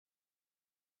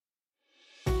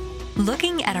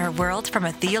Looking at our world from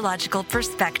a theological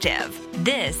perspective.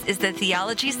 This is the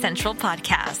Theology Central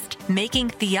Podcast, making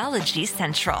theology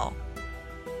central.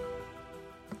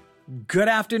 Good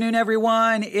afternoon,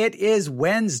 everyone. It is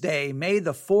Wednesday, May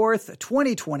the 4th,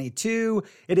 2022.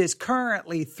 It is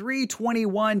currently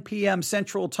 3:21 p.m.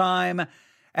 Central Time,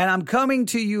 and I'm coming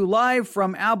to you live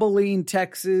from Abilene,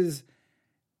 Texas,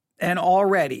 and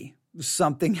already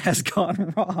something has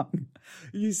gone wrong.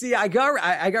 You see, I got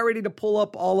ready to pull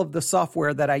up all of the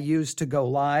software that I use to go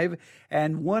live,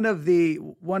 and one of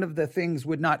the things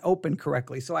would not open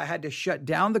correctly, so I had to shut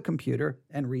down the computer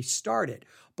and restart it.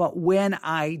 But when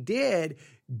I did,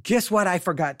 guess what I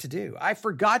forgot to do? I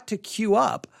forgot to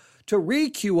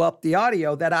re-queue up the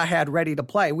audio that I had ready to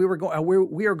play. We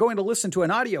are going to listen to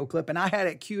an audio clip, and I had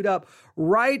it queued up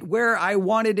right where I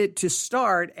wanted it to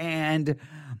start, and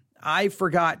I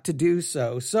forgot to do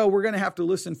so. So we're going to have to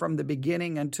listen from the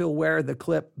beginning until where the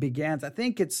clip begins. I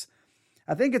think it's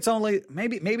only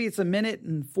maybe it's a minute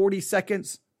and 40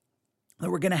 seconds that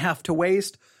we're going to have to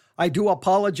waste. I do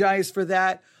apologize for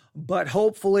that, but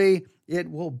hopefully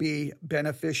it will be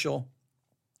beneficial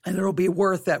and it'll be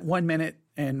worth that 1 minute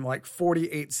and like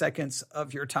 48 seconds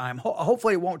of your time.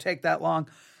 Hopefully it won't take that long.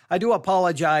 I do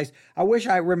apologize. I wish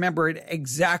I remembered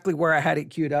exactly where I had it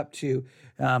queued up to,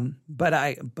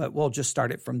 but we'll just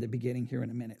start it from the beginning here in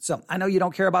a minute. So I know you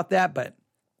don't care about that, but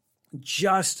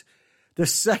just the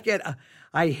second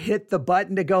I hit the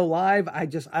button to go live,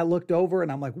 I looked over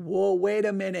and I'm like, whoa, wait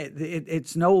a minute.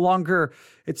 It's no longer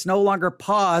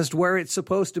paused where it's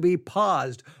supposed to be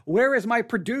paused. Where is my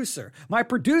producer? My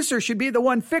producer should be the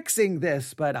one fixing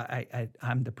this, but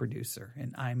I'm the producer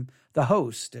and I'm the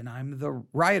host and I'm the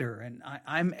writer and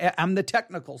I'm the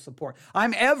technical support.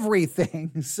 I'm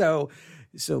everything. So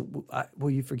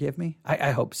will you forgive me?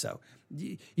 I hope so.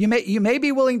 You may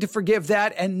be willing to forgive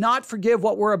that and not forgive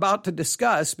what we're about to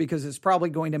discuss because it's probably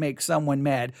going to make someone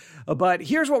mad. But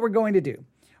here's what we're going to do.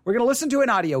 We're going to listen to an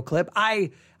audio clip.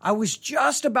 I was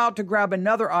just about to grab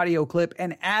another audio clip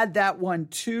and add that one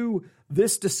to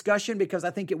this discussion because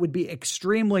I think it would be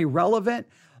extremely relevant.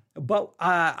 But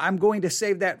I'm going to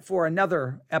save that for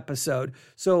another episode.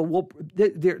 So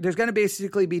there's going to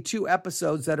basically be two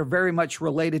episodes that are very much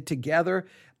related together.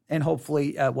 And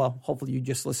hopefully you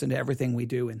just listen to everything we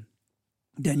do and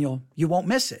then you won't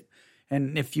miss it.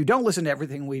 And if you don't listen to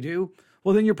everything we do,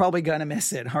 well, then you're probably going to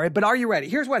miss it. All right. But are you ready?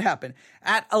 Here's what happened.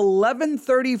 At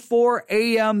 11:34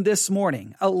 a.m. this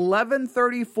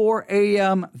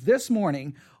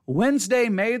morning, Wednesday,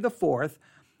 May the 4th,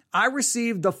 I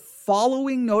received the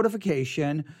following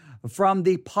notification from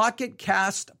the Pocket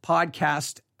Cast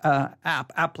podcast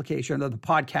application, or the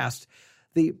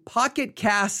Pocket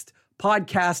Cast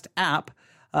podcast app,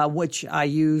 which I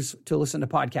use to listen to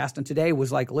podcasts. And today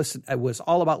was it was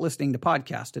all about listening to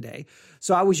podcasts today.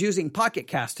 So I was using Pocket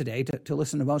Cast today to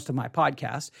listen to most of my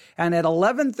podcasts. And at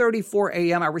 11:34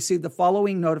 a.m., I received the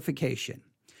following notification.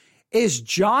 Is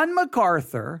John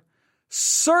MacArthur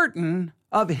certain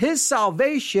of his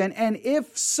salvation? And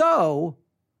if so,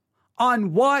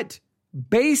 on what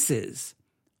basis?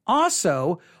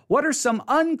 Also, what are some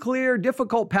unclear,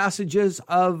 difficult passages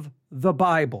of the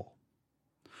Bible?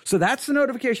 So that's the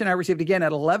notification I received again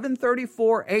at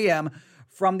 11:34 a.m.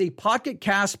 from the Pocket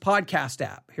Cast podcast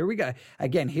app. Here we go.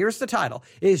 Again, here's the title.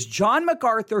 Is John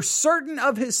MacArthur certain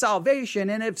of his salvation?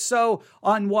 And if so,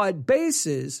 on what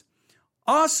basis?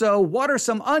 Also, what are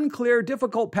some unclear,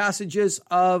 difficult passages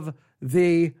of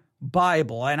the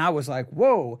Bible? And I was like,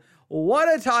 whoa, what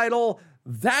a title.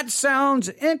 That sounds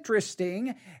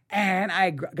interesting. And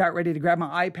I got ready to grab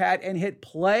my iPad and hit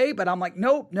play, but I'm like,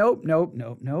 nope.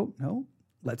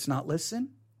 Let's not listen.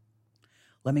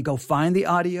 Let me go find the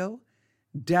audio,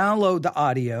 download the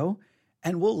audio,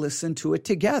 and we'll listen to it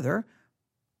together.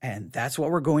 And that's what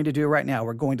we're going to do right now.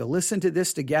 We're going to listen to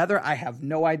this together. I have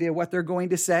no idea what they're going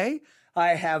to say. I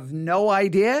have no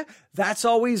idea. That's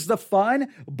always the fun,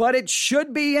 but it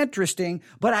should be interesting.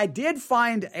 But I did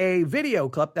find a video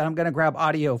clip that I'm going to grab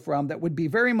audio from that would be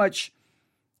very much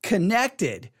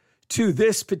connected to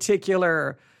this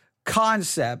particular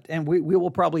concept, and we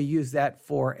will probably use that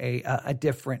for a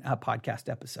different podcast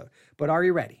episode. But are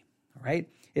you ready? All right.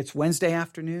 It's Wednesday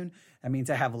afternoon. That means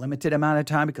I have a limited amount of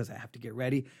time because I have to get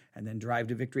ready and then drive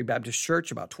to Victory Baptist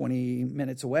Church about 20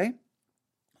 minutes away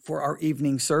for our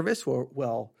evening service,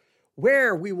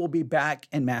 where we will be back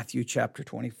in Matthew chapter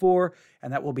 24,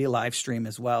 and that will be a live stream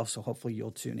as well, so hopefully you'll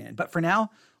tune in. But for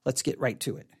now, let's get right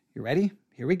to it. You ready?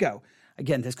 Here we go.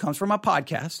 Again, this comes from a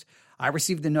podcast. I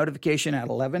received the notification at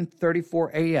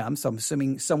 11:34 a.m., so I'm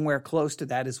assuming somewhere close to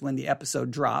that is when the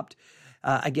episode dropped.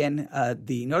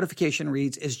 The notification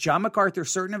reads, is John MacArthur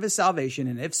certain of his salvation?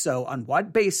 And if so, on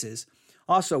what basis?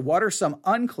 Also, what are some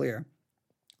unclear,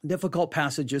 difficult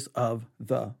passages of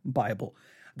the Bible?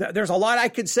 There's a lot I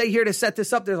could say here to set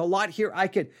this up. There's a lot here I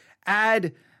could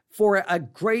add for a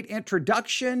great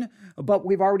introduction, but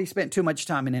we've already spent too much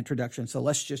time in introduction. So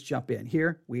let's just jump in.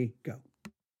 Here we go.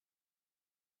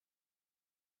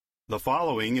 The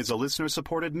following is a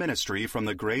listener-supported ministry from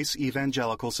the Grace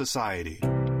Evangelical Society.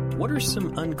 What are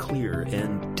some unclear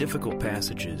and difficult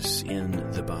passages in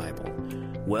the Bible?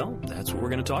 Well, that's what we're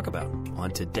going to talk about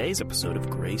on today's episode of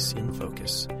Grace in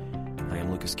Focus. I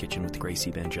am Lucas Kitchen with the Grace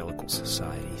Evangelical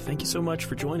Society. Thank you so much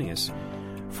for joining us.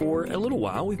 For a little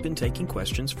while, we've been taking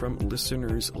questions from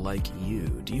listeners like you.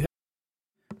 Do you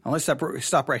Now let's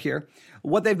stop right here.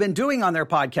 What they've been doing on their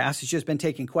podcast has just been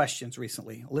taking questions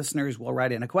recently. Listeners will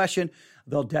write in a question.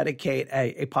 They'll dedicate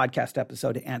a podcast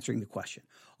episode to answering the question.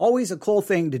 Always a cool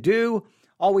thing to do.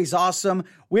 Always awesome.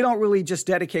 We don't really just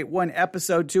dedicate one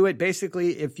episode to it.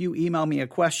 Basically, if you email me a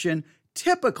question,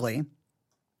 typically,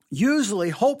 usually,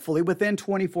 hopefully, within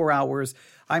 24 hours,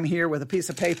 I'm here with a piece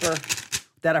of paper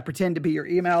that I pretend to be your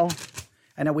email,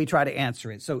 and then we try to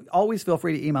answer it. So always feel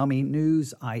free to email me,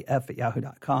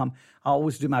 newsif@yahoo.com. I'll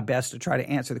always do my best to try to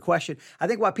answer the question. I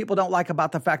think what people don't like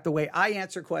about the fact the way I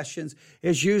answer questions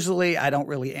is usually I don't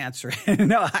really answer it.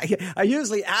 No, I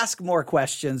usually ask more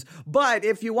questions. But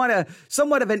if you want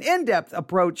somewhat of an in-depth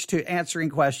approach to answering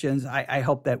questions, I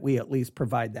hope that we at least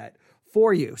provide that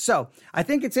for you. So I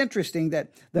think it's interesting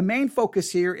that the main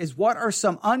focus here is what are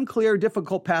some unclear,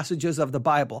 difficult passages of the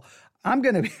Bible. I'm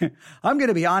going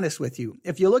to be honest with you.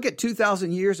 If you look at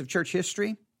 2,000 years of church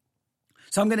history,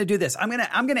 so I'm going to do this. I'm going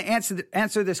to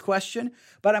answer this question,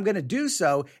 but I'm going to do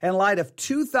so in light of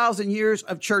 2,000 years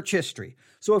of church history.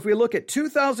 So if we look at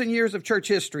 2,000 years of church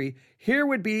history, here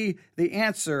would be the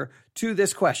answer to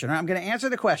this question. I'm going to answer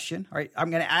the question. All right, I'm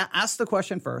going to ask the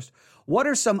question first. What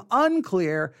are some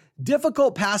unclear,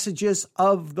 difficult passages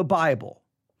of the Bible?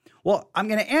 Well, I'm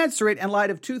going to answer it in light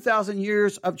of 2,000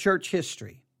 years of church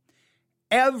history.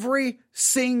 Every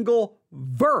single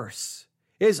verse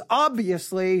is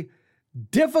obviously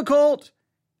difficult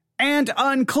and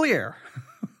unclear.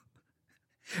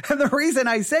 And the reason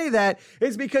I say that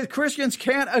is because Christians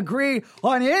can't agree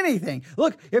on anything.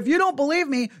 Look, if you don't believe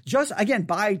me, just, again,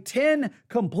 buy 10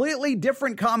 completely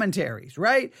different commentaries,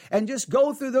 right? And just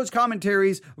go through those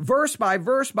commentaries verse by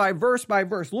verse by verse by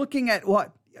verse, looking at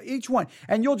what? Each one.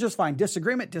 And you'll just find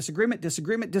disagreement, disagreement,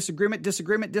 disagreement, disagreement,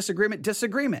 disagreement, disagreement,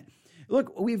 disagreement.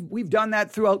 Look, we've done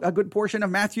that through a good portion of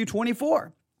Matthew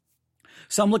 24.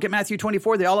 Some look at Matthew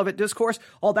 24, the Olivet Discourse.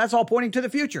 Oh, that's all pointing to the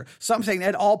future. Some saying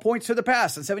that all points to the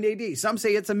past in 70 AD. Some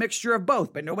say it's a mixture of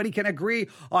both, but nobody can agree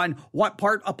on what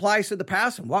part applies to the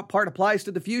past and what part applies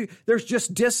to the future. There's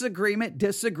just disagreement,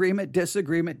 disagreement,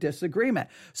 disagreement, disagreement.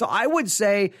 So I would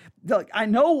say, look, I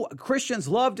know Christians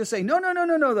love to say, no,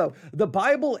 though. The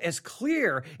Bible is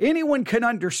clear. Anyone can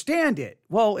understand it.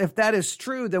 Well, if that is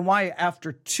true, then why,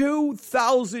 after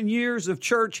 2,000 years of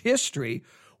church history,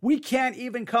 we can't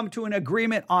even come to an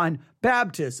agreement on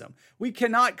baptism? We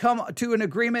cannot come to an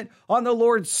agreement on the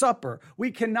Lord's Supper.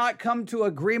 We cannot come to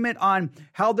agreement on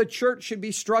how the church should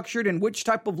be structured and which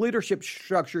type of leadership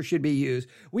structure should be used.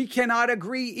 We cannot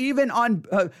agree even on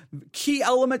key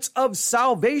elements of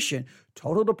salvation.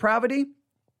 Total depravity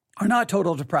or not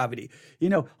total depravity.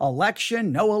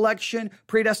 Election, no election,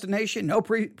 predestination, no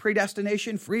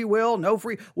predestination, free will, no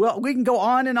free. Well, we can go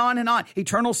on and on and on.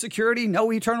 Eternal security,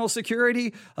 no eternal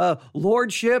security,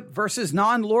 lordship versus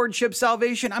non-lordship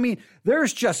salvation. I mean,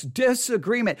 there's just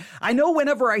disagreement. I know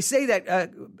whenever I say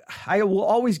that, I will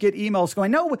always get emails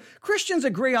going, no, Christians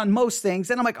agree on most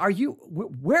things. And I'm like,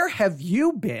 where have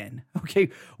you been?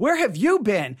 Okay, where have you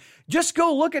been? Just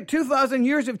go look at 2,000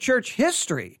 years of church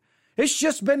history. It's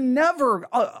just been never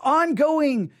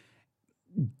ongoing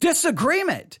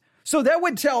disagreement. So that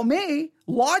would tell me,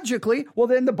 logically, well,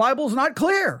 then the Bible's not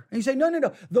clear. And you say,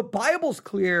 no. The Bible's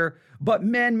clear, but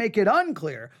men make it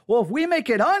unclear. Well, if we make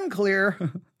it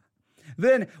unclear,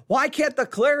 then why can't the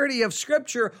clarity of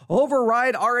Scripture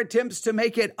override our attempts to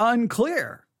make it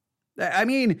unclear? I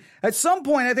mean, at some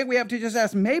point, I think we have to just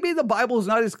ask, maybe the Bible is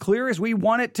not as clear as we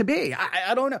want it to be.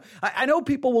 I don't know. I know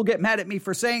people will get mad at me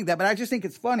for saying that, but I just think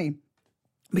it's funny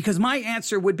because my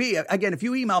answer would be, again, if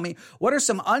you email me, what are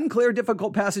some unclear,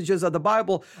 difficult passages of the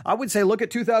Bible? I would say, look at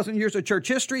 2,000 years of church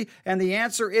history. And the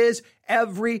answer is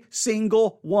every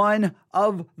single one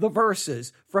of the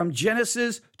verses from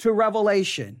Genesis to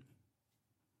Revelation.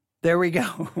 There we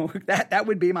go. That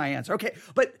would be my answer. Okay,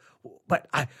 but But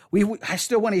I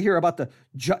still want to hear about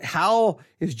how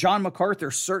is John MacArthur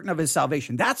certain of his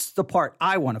salvation? That's the part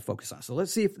I want to focus on. So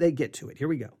let's see if they get to it. Here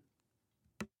we go.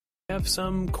 Have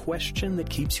some question that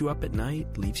keeps you up at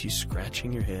night, leaves you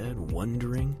scratching your head,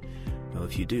 wondering? Well,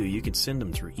 if you do, you can send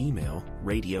them through email,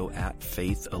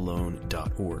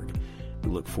 radio@faithalone.org. We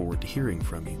look forward to hearing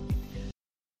from you.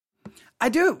 I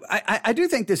do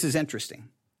think this is interesting.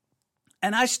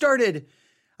 And I started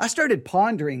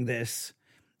pondering this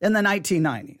in the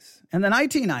 1990s. In the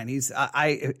 1990s,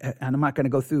 and I'm not going to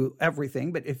go through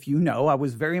everything, but if you know, I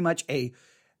was very much a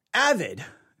avid,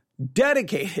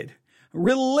 dedicated,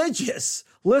 religious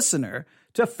listener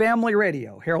to Family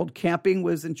Radio. Harold Camping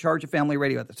was in charge of Family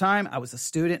Radio at the time. I was a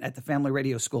student at the Family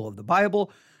Radio School of the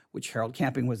Bible, which Harold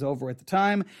Camping was over at the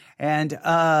time. And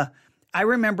I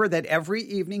remember that every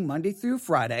evening, Monday through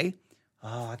Friday,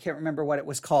 I can't remember what it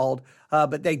was called,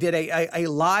 but they did a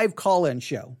live call-in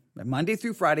show, Monday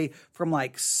through Friday, from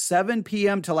like 7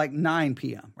 p.m. to like 9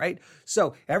 p.m., right?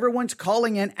 So everyone's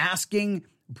calling in, asking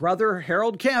Brother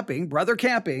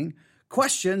Camping,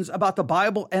 questions about the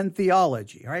Bible and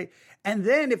theology, right? And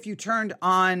then if you turned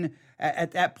on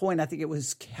at that point, I think it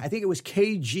was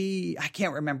KG, I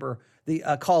can't remember the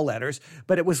call letters,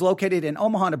 but it was located in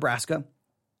Omaha, Nebraska.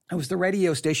 It was the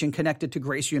radio station connected to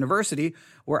Grace University,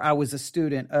 where I was a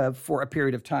student for a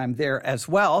period of time there as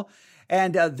well.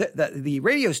 And the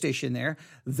radio station there,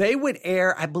 they would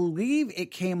air, I believe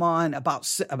it came on about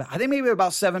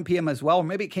 7 p.m. as well, or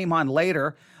maybe it came on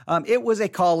later. It was a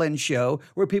call-in show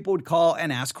where people would call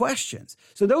and ask questions.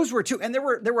 So those were two. And there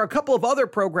were a couple of other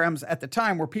programs at the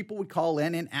time where people would call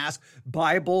in and ask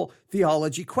Bible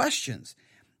theology questions.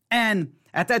 And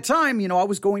at that time, I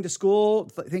was going to school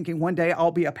thinking one day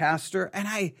I'll be a pastor.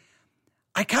 And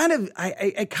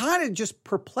it kind of just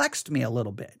perplexed me a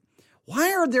little bit.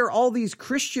 Why are there all these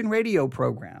Christian radio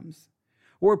programs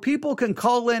where people can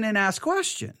call in and ask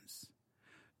questions?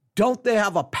 Don't they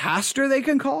have a pastor they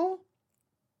can call?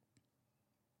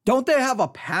 Don't they have a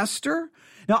pastor?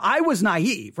 Now, I was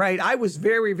naive, right? I was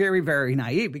very, very, very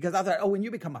naive because I thought, when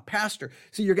you become a pastor,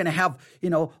 so you're going to have,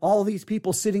 all these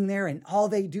people sitting there and all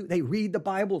they do, they read the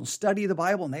Bible and study the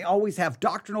Bible, and they always have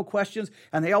doctrinal questions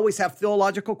and they always have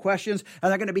theological questions,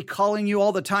 and they're going to be calling you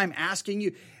all the time, asking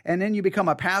you. And then you become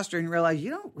a pastor and you realize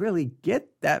you don't really get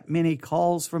that many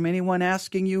calls from anyone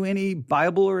asking you any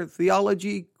Bible or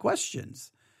theology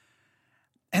questions.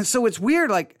 And so it's weird,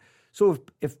 so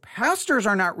if pastors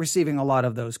are not receiving a lot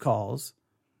of those calls,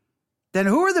 then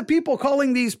who are the people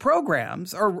calling these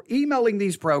programs or emailing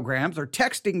these programs or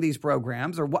texting these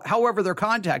programs or however they're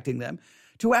contacting them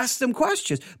to ask them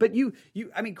questions? But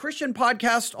Christian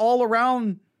podcasts all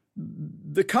around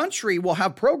the country will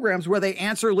have programs where they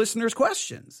answer listeners'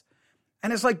 questions.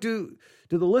 And it's like, do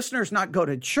the listeners not go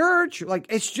to church?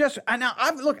 It's just,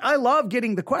 I love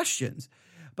getting the questions,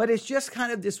 but it's just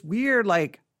kind of this weird,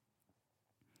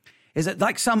 is it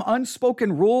like some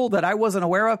unspoken rule that I wasn't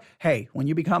aware of? Hey, when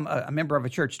you become a member of a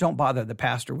church, don't bother the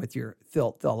pastor with your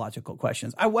theological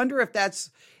questions. I wonder if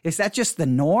is that just the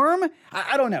norm?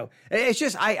 I don't know. It's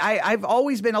just, I've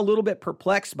always been a little bit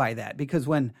perplexed by that because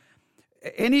when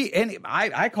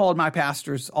I called my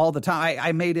pastors all the time.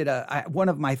 I made it one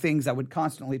of my things I would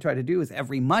constantly try to do is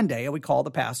every Monday I would call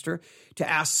the pastor to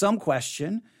ask some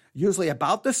question, usually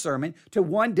about the sermon, to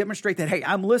one, demonstrate that, hey,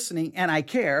 I'm listening and I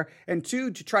care, and two,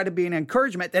 to try to be an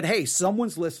encouragement that, hey,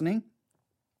 someone's listening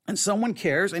and someone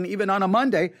cares. And even on a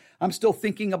Monday, I'm still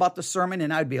thinking about the sermon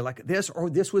and I'd be like this, or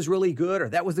this was really good, or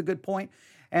that was a good point.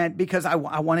 And because I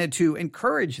wanted to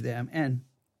encourage them.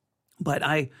 But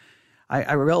I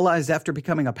realized after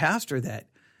becoming a pastor that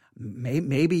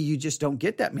maybe you just don't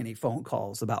get that many phone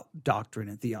calls about doctrine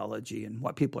and theology and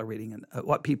what people are reading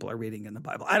in the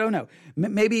Bible. I don't know.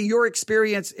 Maybe your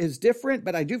experience is different,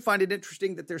 but I do find it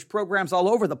interesting that there's programs all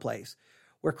over the place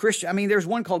where there's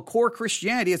one called Core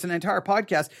Christianity. It's an entire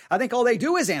podcast. I think all they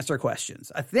do is answer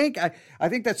questions. I think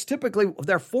that's typically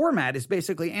their format is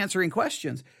basically answering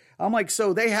questions. I'm like,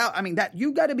 so they have, that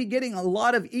you've got to be getting a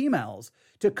lot of emails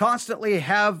to constantly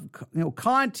have,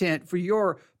 content for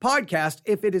your podcast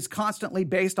if it is constantly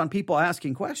based on people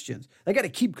asking questions. They got to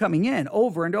keep coming in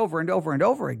over and over and over and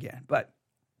over again. But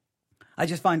I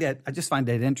just find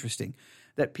it interesting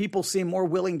that people seem more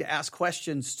willing to ask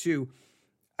questions to,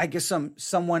 I guess,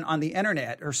 someone on the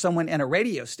internet or someone in a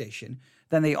radio station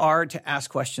than they are to ask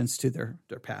questions to their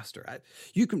pastor.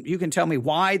 You can tell me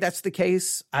why that's the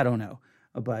case. I don't know.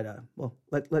 But,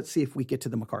 let's see if we get to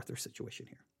the MacArthur situation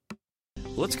here.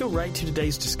 Let's go right to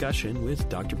today's discussion with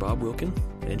Dr. Bob Wilkin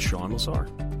and Sean Lazar.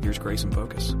 Here's Grace in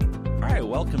Focus. All right,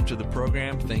 welcome to the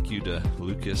program. Thank you to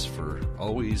Lucas for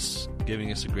always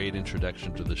giving us a great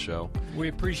introduction to the show. We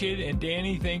appreciate it. And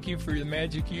Danny, thank you for the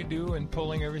magic you do and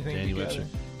pulling everything together.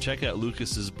 Check out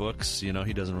Lucas's books. You know,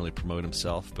 he doesn't really promote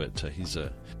himself, but he's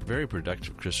a very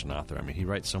productive Christian author. I mean, he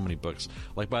writes so many books.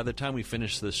 Like, by the time we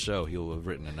finish this show, he'll have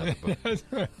written another book. That's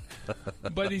right.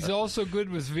 But he's also good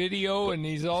with video, and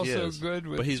he's also good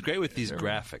with... But he's great with these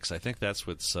graphics. I think that's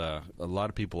what's a lot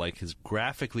of people like, his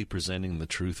graphically presenting the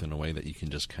truth in a way that you can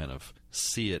just kind of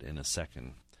see it in a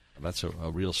second. That's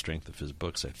a real strength of his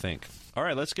books, I think. All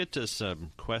right, let's get to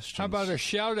some questions. How about a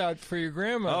shout-out for your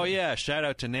grandmother? Oh, yeah,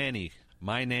 shout-out to Nanny.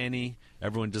 My nanny.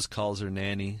 Everyone just calls her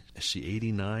Nanny. Is she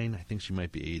 89? I think she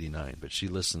might be 89, but she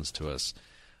listens to us.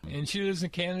 And she lives in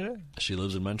Canada? She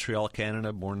lives in Montreal,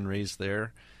 Canada, born and raised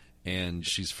there, and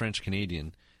she's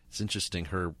French-Canadian. It's interesting.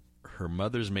 Her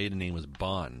mother's maiden name was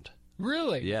Bond.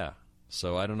 Really? Yeah.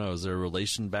 So I don't know. Is there a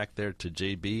relation back there to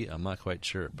JB? I'm not quite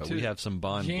sure, but we have some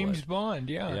Bond James blood. Bond,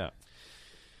 yeah. Yeah.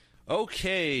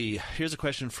 Okay, here's a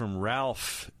question from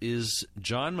Ralph. Is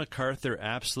John MacArthur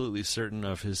absolutely certain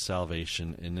of his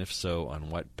salvation, and if so, on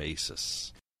what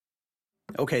basis?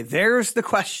 Okay, there's the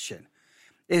question.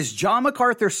 Is John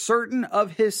MacArthur certain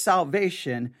of his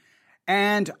salvation,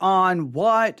 and on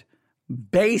what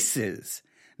basis?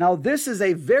 Now, this is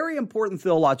a very important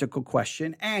theological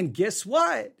question, and guess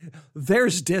what?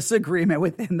 There's disagreement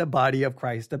within the body of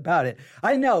Christ about it.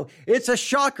 I know, it's a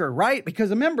shocker, right? Because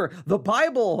remember, the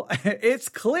Bible, it's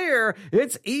clear,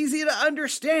 it's easy to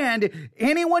understand.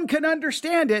 Anyone can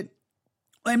understand it.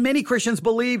 And many Christians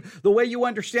believe the way you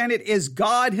understand it is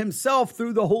God himself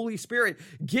through the Holy Spirit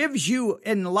gives you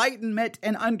enlightenment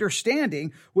and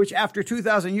understanding, which after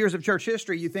 2,000 years of church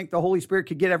history, you think the Holy Spirit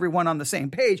could get everyone on the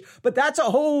same page. But that's a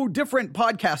whole different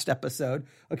podcast episode.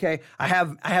 Okay. I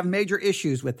have major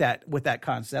issues with that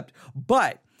concept.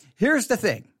 But here's the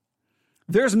thing.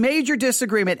 There's major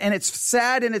disagreement, and it's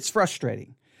sad and it's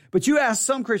frustrating. But you ask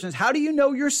some Christians, how do you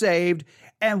know you're saved?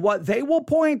 And what they will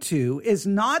point to is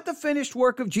not the finished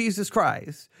work of Jesus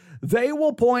Christ. They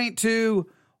will point to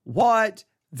what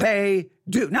they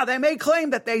do. Now, they may claim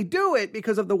that they do it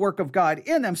because of the work of God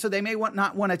in them, so they may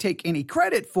not want to take any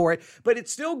credit for it, but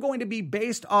it's still going to be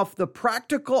based off the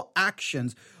practical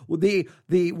actions, the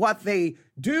what they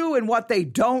do and what they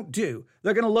don't do.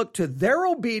 They're going to look to their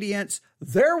obedience,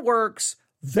 their works,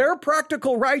 their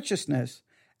practical righteousness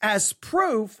as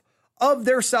proof of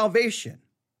their salvation.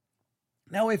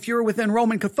 Now, if you're within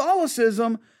Roman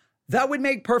Catholicism, that would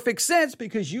make perfect sense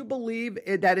because you believe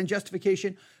that in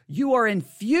justification, you are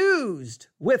infused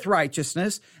with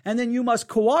righteousness, and then you must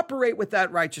cooperate with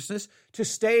that righteousness to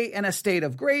stay in a state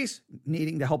of grace,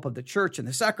 needing the help of the church and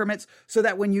the sacraments, so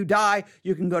that when you die,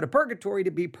 you can go to purgatory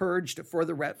to be purged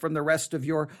from the rest of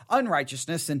your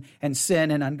unrighteousness and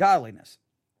sin and ungodliness.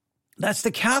 That's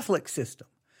the Catholic system.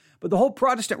 But the whole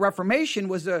Protestant Reformation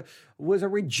was a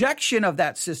rejection of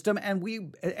that system, and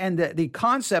the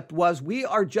concept was we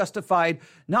are justified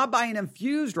not by an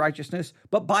infused righteousness,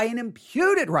 but by an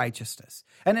imputed righteousness.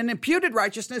 And an imputed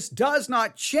righteousness does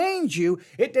not change you.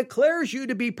 It declares you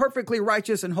to be perfectly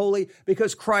righteous and holy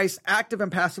because Christ's active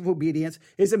and passive obedience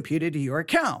is imputed to your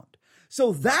account.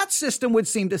 So that system would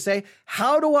seem to say,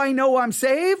 how do I know I'm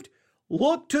saved?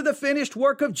 Look to the finished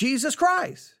work of Jesus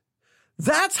Christ.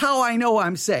 That's how I know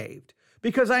I'm saved,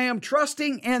 because I am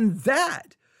trusting in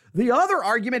that. The other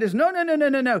argument is,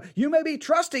 no. You may be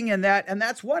trusting in that, and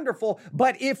that's wonderful.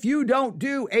 But if you don't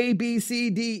do A, B,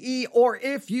 C, D, E, or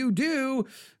if you do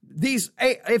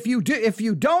if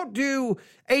you don't do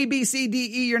A, B, C, D,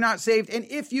 E, you're not saved. And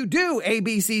if you do A,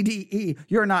 B, C, D, E,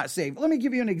 you're not saved. Let me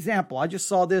give you an example. I just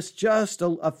saw this just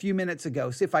a few minutes ago.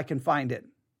 See if I can find it.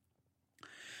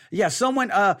 Yeah,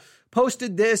 someone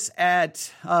posted this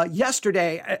at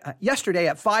yesterday at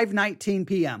 5:19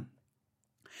 p.m.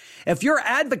 If you're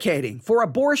advocating for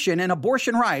abortion and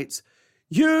abortion rights,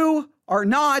 you are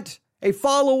not a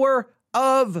follower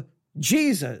of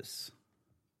Jesus.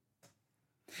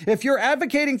 If you're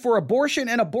advocating for abortion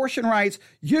and abortion rights,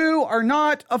 you are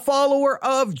not a follower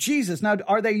of Jesus. Now,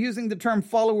 are they using the term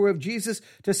follower of Jesus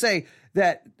to say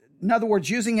that, in other words,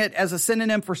 using it as a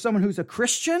synonym for someone who's a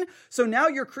Christian? So now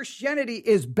your Christianity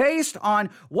is based on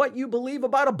what you believe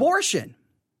about abortion.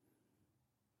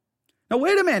 Now,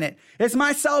 wait a minute. Is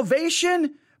my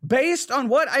salvation based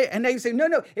on and they say,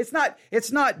 no, it's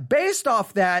not based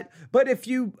off that. But if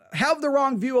you have the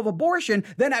wrong view of abortion,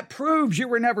 then that proves you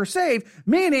were never saved,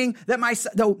 meaning that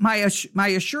my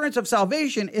assurance of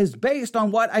salvation is based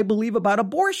on what I believe about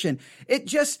abortion. It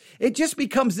just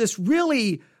becomes this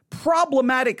really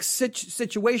problematic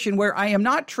situation where I am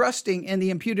not trusting in the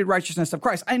imputed righteousness of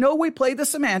Christ. I know we play the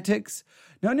semantics.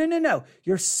 No.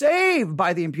 You're saved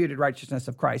by the imputed righteousness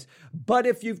of Christ. But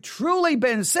if you've truly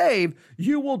been saved,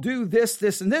 you will do this,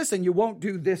 this, and this, and you won't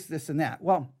do this, this, and that.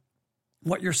 Well,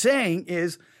 what you're saying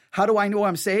is, how do I know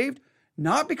I'm saved?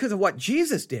 Not because of what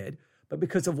Jesus did, but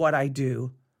because of what I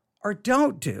do or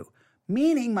don't do.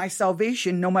 Meaning my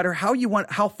salvation, no matter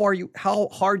how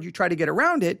hard you try to get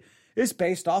around it, is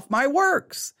based off my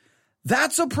works.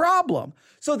 That's a problem.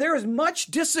 So there is much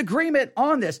disagreement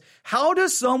on this. How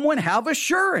does someone have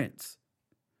assurance?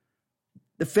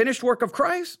 The finished work of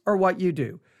Christ or what you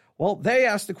do? Well, they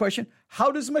asked the question,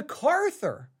 how does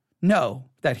MacArthur know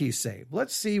that he's saved?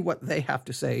 Let's see what they have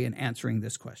to say in answering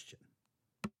this question.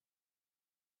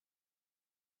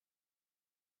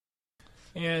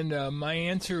 And my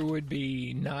answer would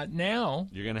be not now.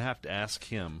 You're going to have to ask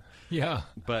him. Yeah.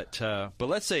 But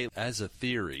let's say, as a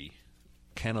theory,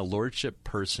 can a lordship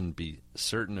person be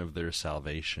certain of their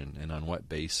salvation, and on what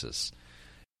basis?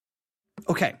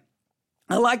 Okay.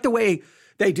 I like the way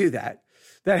they do that.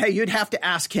 That, hey, you'd have to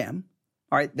ask him.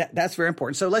 All right, that's very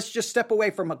important. So let's just step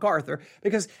away from MacArthur,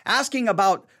 because asking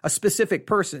about a specific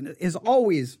person is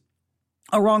always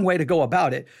a wrong way to go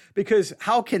about it, because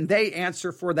how can they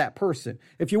answer for that person?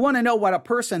 If you want to know what a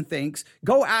person thinks,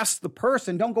 go ask the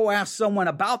person. Don't go ask someone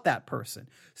about that person.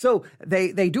 So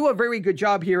they do a very good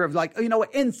job here of, like,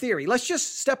 in theory, let's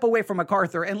just step away from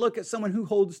MacArthur and look at someone who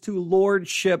holds to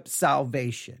lordship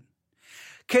salvation.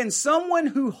 Can someone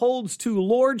who holds to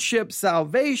lordship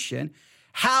salvation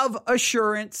have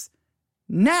assurance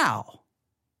now?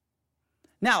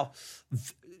 Now,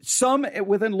 some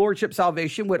within lordship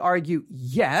salvation would argue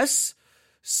yes.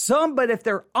 Some, but if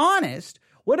they're honest,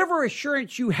 whatever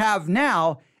assurance you have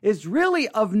now is really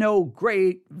of no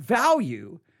great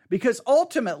value, because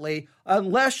ultimately,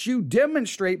 unless you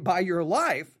demonstrate by your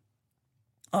life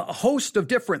a host of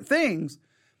different things,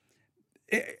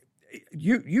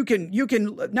 you can,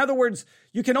 in other words,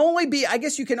 you can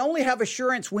only have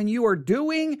assurance when you are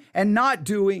doing and not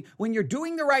doing, when you're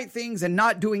doing the right things and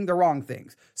not doing the wrong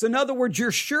things. So in other words,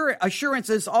 your assurance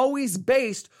is always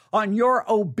based on your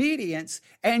obedience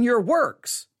and your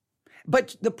works.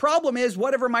 But the problem is,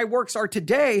 whatever my works are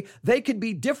today, they could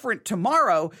be different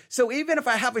tomorrow. So even if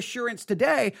I have assurance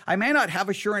today, I may not have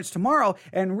assurance tomorrow.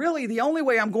 And really, the only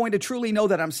way I'm going to truly know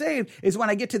that I'm saved is when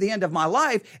I get to the end of my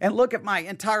life and look at my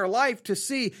entire life to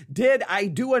see, did I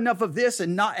do enough of this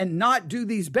and not do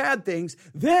these bad things?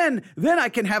 Then I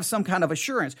can have some kind of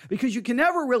assurance, because you can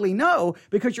never really know,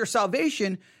 because your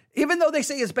salvation, even though they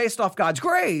say it's based off God's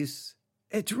grace,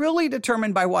 it's really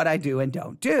determined by what I do and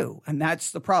don't do. And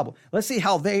that's the problem. Let's see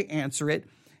how they answer it.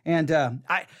 And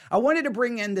I wanted to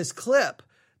bring in this clip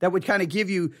that would kind of give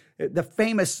you the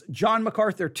famous John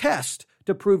MacArthur test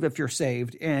to prove if you're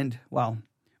saved. And, well,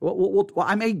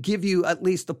 I may give you at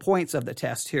least the points of the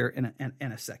test here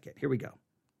in a second. Here we go.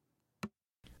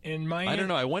 I don't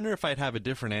know. I wonder if I'd have a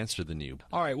different answer than you.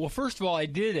 All right. Well, first of all, I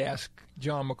did ask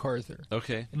John MacArthur.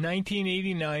 Okay. In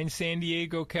 1989, San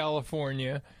Diego,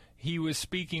 California. He was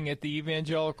speaking at the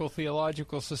Evangelical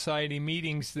Theological Society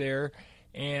meetings there,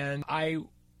 and I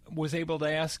was able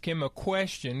to ask him a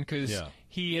question, because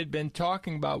he had been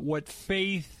talking about what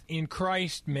faith in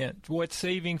Christ meant, what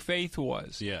saving faith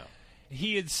was. Yeah.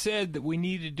 He had said that we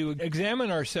needed to examine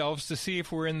ourselves to see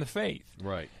if we're in the faith.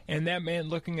 Right. And that meant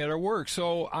looking at our work.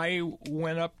 So I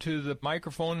went up to the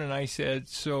microphone and I said,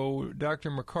 so, Dr.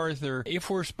 MacArthur,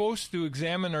 if we're supposed to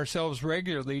examine ourselves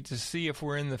regularly to see if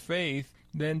we're in the faith,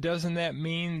 then doesn't that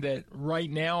mean that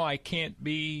right now I can't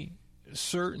be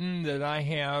certain that I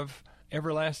have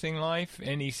everlasting life?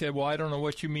 And he said, well, I don't know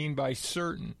what you mean by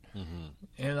certain. Mm-hmm.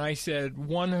 And I said,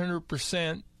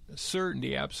 100%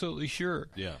 certainty, absolutely sure.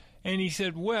 Yeah. And he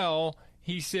said,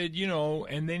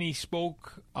 and then he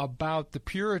spoke about the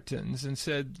Puritans and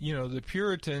said, the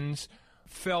Puritans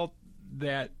felt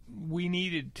that we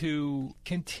needed to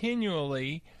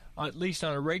continually, at least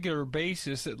on a regular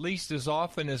basis, at least as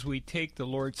often as we take the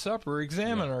Lord's Supper,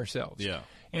 examine ourselves. Yeah.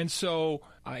 And so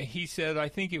he said, I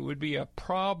think it would be a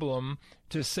problem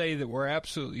to say that we're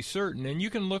absolutely certain. And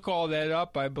you can look all that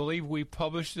up. I believe we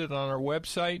published it on our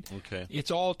website. Okay.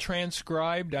 It's all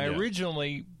transcribed. I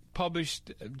originally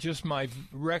published just my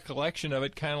recollection of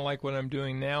it, kind of like what I'm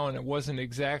doing now, and it wasn't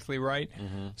exactly right.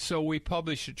 Mm-hmm. So we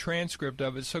published a transcript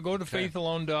of it. So go to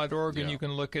faithalone.org and you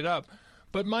can look it up.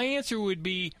 But my answer would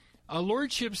be, a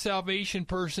lordship salvation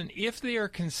person, if they are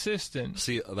consistent...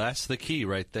 See, that's the key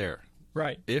right there.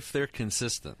 Right. If they're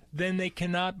consistent. Then they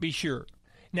cannot be sure.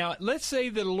 Now, let's say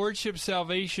that a lordship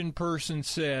salvation person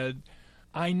said,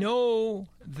 I know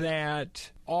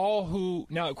that all who...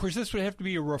 Now, of course, this would have to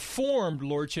be a reformed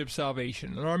lordship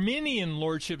salvation. An Arminian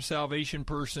lordship salvation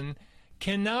person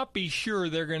cannot be sure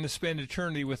they're going to spend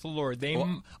eternity with the Lord.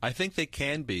 I think they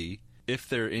can be if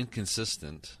they're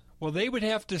inconsistent. Well, they would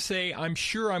have to say, I'm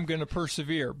sure I'm going to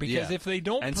persevere, because if they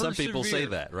don't persevere... And some people say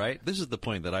that, right? This is the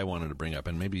point that I wanted to bring up,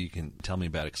 and maybe you can tell me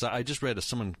about it, because I just read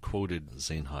someone quoted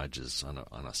Zane Hodges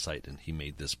on a site, and he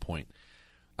made this point.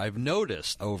 I've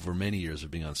noticed over many years of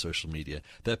being on social media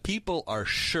that people are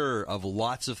sure of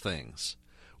lots of things,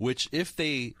 which if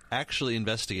they actually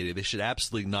investigated, they should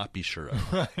absolutely not be sure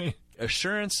of. Right.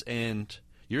 Assurance and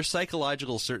your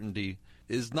psychological certainty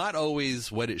is not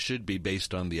always what it should be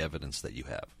based on the evidence that you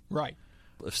have. Right.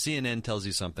 If CNN tells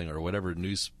you something or whatever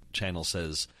news channel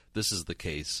says this is the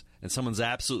case, and someone's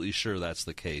absolutely sure that's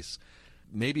the case,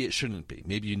 maybe it shouldn't be.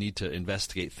 Maybe you need to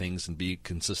investigate things and be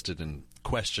consistent and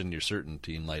question your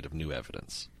certainty in light of new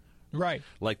evidence. Right.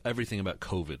 Like everything about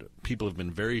COVID. People have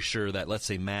been very sure that, let's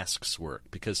say, masks work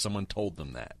because someone told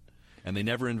them that. And they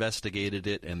never investigated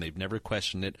it, and they've never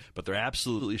questioned it, but they're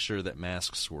absolutely sure that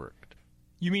masks worked.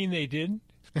 You mean they didn't?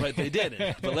 But they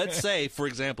didn't. But let's say, for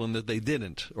example, that they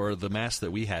didn't, or the mask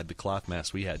that we had, the cloth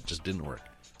mask we had, just didn't work.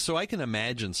 So I can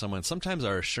imagine sometimes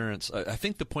our assurance, I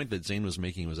think the point that Zane was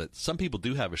making was that some people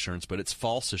do have assurance, but it's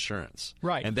false assurance.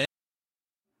 Right. And then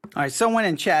All right, someone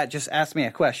in chat just asked me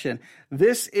a question.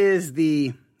 This is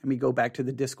let me go back to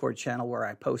the Discord channel where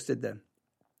I posted the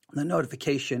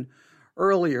notification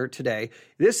earlier today.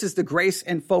 This is the Grace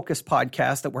in Focus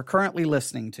podcast that we're currently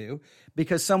listening to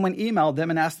because someone emailed them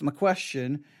and asked them a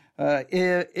question.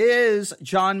 Is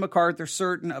John MacArthur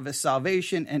certain of his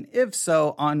salvation? And if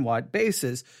so, on what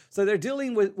basis? So they're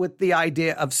dealing with the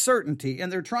idea of certainty, and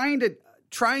they're trying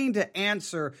to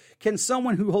answer, can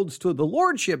someone who holds to the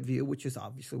lordship view, which is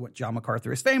obviously what John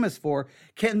MacArthur is famous for,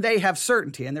 can they have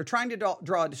certainty? And they're trying to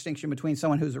draw a distinction between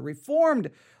someone who's a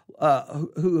reformed,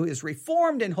 who is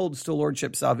reformed and holds to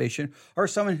lordship salvation, or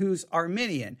someone who's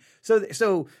Arminian. So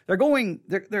they're trying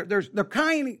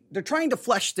to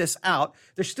flesh this out.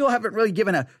 They still haven't really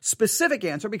given a specific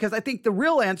answer, because I think the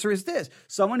real answer is this: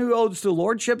 someone who holds to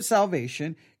lordship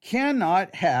salvation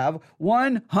cannot have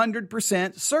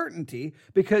 100% certainty,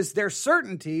 because their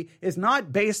certainty is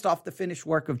not based off the finished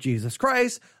work of Jesus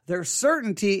Christ. Their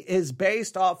certainty is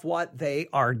based off what they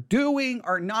are doing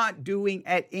or not doing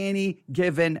at any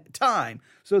given time.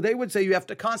 So they would say you have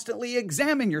to constantly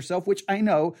examine yourself, which I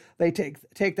know they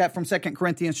take that from 2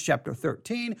 Corinthians chapter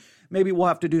 13. Maybe we'll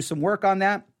have to do some work on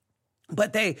that.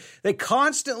 But they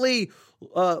constantly,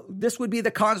 this would be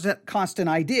the constant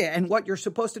idea. And what you're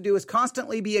supposed to do is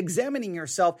constantly be examining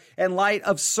yourself in light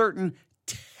of certain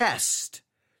test.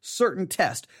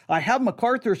 I have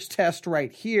MacArthur's test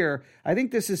right here. I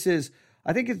think this is his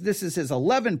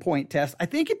 11-point test. I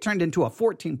think it turned into a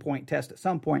 14-point test at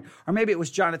some point, or maybe it was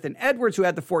Jonathan Edwards who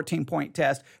had the 14-point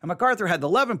test, and MacArthur had the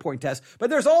 11-point test. But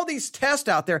there's all these tests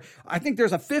out there. I think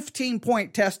there's a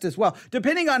 15-point test as well.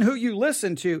 Depending on who you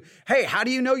listen to, hey, how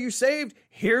do you know you're saved?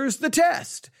 Here's the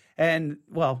test. And,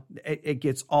 well, it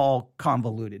gets all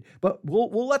convoluted. But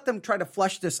we'll let them try to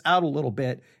flesh this out a little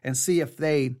bit and see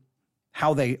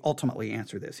how they ultimately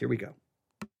answer this. Here we go.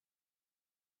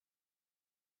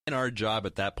 And our job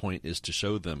at that point is to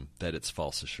show them that it's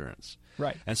false assurance.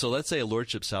 Right. And so let's say a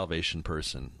lordship salvation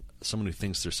person, someone who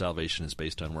thinks their salvation is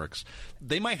based on works,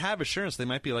 they might have assurance. They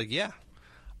might be like, yeah,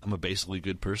 I'm a basically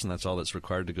good person. That's all that's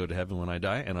required to go to heaven when I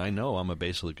die. And I know I'm a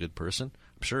basically good person.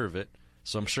 I'm sure of it.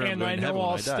 So I'm sure I'm going to heaven when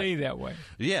I die. And I know I'll stay that way.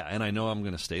 Yeah, and I know I'm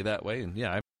going to stay that way. And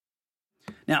yeah.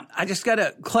 Now, I just got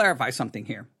to clarify something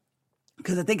here,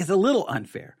 because I think it's a little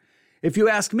unfair. If you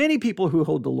ask many people who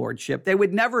hold the lordship, they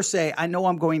would never say, I know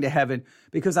I'm going to heaven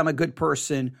because I'm a good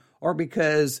person, or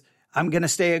because I'm going to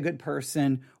stay a good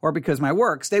person, or because my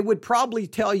works. They would probably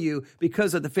tell you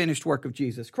because of the finished work of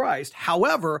Jesus Christ.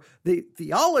 However, the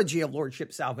theology of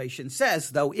lordship salvation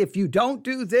says, though, if you don't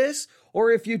do this,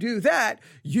 or if you do that,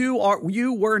 you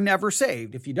were never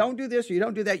saved. If you don't do this or you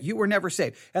don't do that, you were never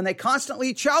saved. And they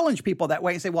constantly challenge people that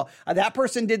way and say, well, that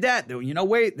person did that.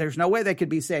 There's no way they could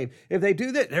be saved. If they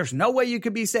do that, there's no way you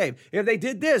could be saved. If they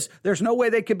did this, there's no way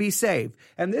they could be saved.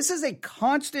 And this is a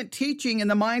constant teaching in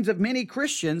the minds of many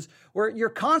Christians, where you're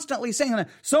constantly saying,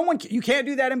 you can't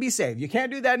do that and be saved. You can't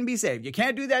do that and be saved. You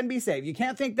can't do that and be saved. You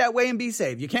can't think that way and be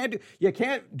saved. You can't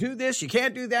do this. You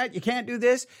can't do that. You can't do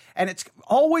this. And it's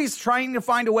always trying to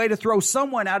find a way to throw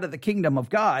someone out of the kingdom of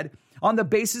God on the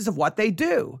basis of what they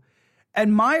do.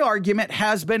 And my argument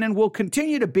has been and will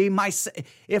continue to be,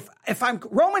 if I'm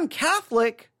Roman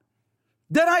Catholic,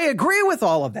 then I agree with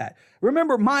all of that.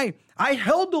 Remember, I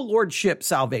held the lordship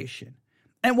salvation.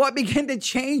 And what began to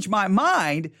change my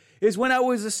mind is when I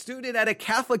was a student at a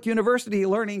Catholic university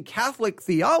learning Catholic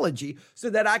theology, so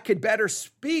that I could better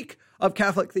speak of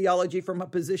Catholic theology from a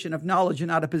position of knowledge and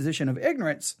not a position of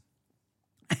ignorance.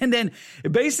 And then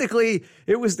basically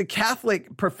it was the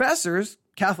Catholic professors,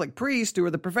 Catholic priests who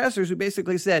were the professors who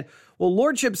basically said, well,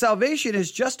 Lordship salvation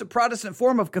is just a Protestant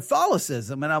form of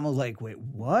Catholicism. And I was like, wait,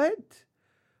 what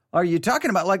are you talking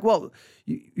about? Like, well,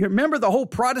 you remember the whole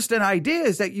Protestant idea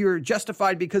is that you're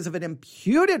justified because of an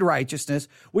imputed righteousness,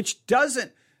 which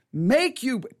doesn't make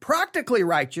you practically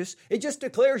righteous. It just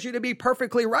declares you to be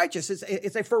perfectly righteous.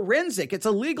 It's a forensic, it's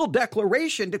a legal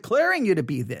declaration declaring you to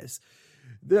be this.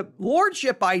 The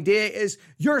Lordship idea is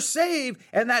you're saved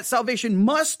and that salvation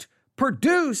must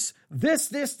produce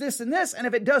this, and this. And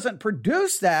if it doesn't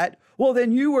produce that, well,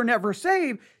 then you were never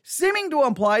saved, seeming to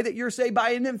imply that you're saved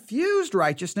by an infused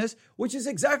righteousness, which is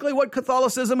exactly what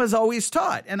Catholicism has always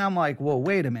taught. And I'm like, well,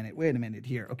 wait a minute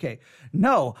here. Okay.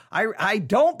 No, I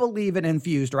don't believe in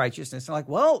infused righteousness. I'm like,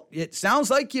 well, it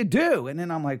sounds like you do. And then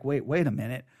I'm like, wait a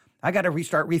minute. I got to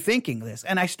restart rethinking this.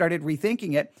 And I started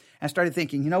rethinking it and started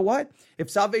thinking, you know what? If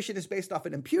salvation is based off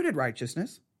an imputed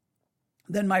righteousness,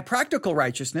 then my practical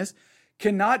righteousness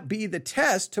cannot be the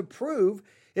test to prove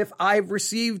if I have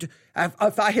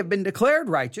been declared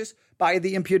righteous by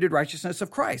the imputed righteousness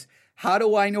of Christ. How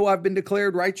do I know I've been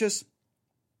declared righteous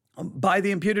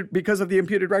because of the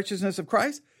imputed righteousness of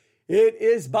Christ? It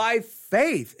is by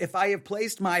faith. If I have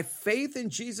placed my faith in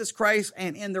Jesus Christ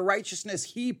and in the righteousness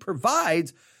he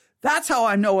provides, that's how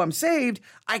I know I'm saved.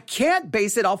 I can't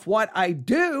base it off what I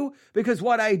do, because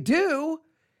what I do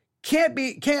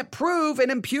can't prove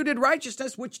an imputed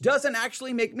righteousness, which doesn't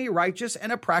actually make me righteous in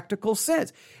a practical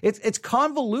sense. It's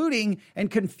convoluting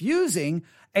and confusing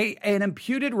an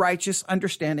imputed righteous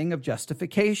understanding of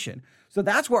justification. So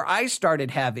that's where I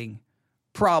started having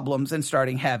problems and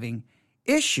starting having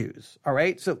issues. All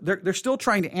right. So they're still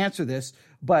trying to answer this,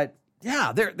 but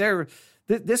yeah,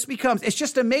 this becomes, it's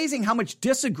just amazing how much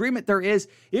disagreement there is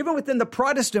even within the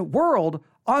Protestant world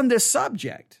on this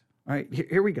subject. All right,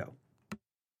 here we go.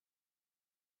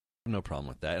 No problem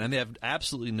with that. And they have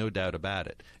absolutely no doubt about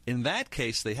it. In that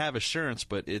case, they have assurance,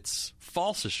 but it's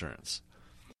false assurance.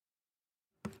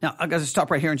 Now, I've got to stop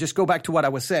right here and just go back to what I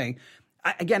was saying.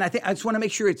 I just want to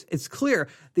make sure it's clear.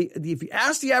 If you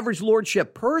ask the average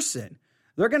Lordship person,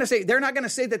 they're not going to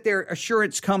say that their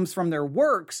assurance comes from their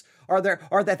works or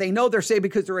that they know they're saved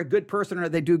because they're a good person or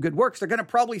they do good works. They're going to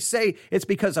probably say it's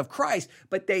because of Christ,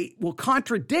 but they will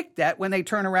contradict that when they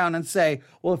turn around and say,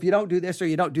 well, if you don't do this or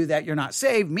you don't do that, you're not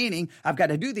saved, meaning I've got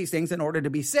to do these things in order to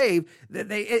be saved.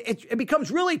 It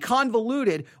becomes really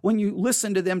convoluted when you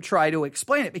listen to them try to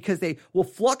explain it, because they will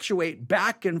fluctuate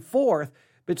back and forth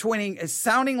between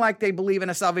sounding like they believe in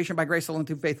a salvation by grace alone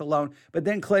through faith alone, but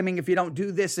then claiming if you don't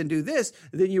do this and do this,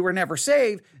 then you were never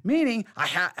saved, meaning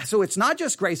so it's not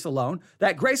just grace alone.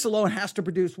 That grace alone has to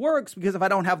produce works, because if I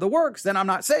don't have the works, then I'm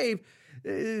not saved.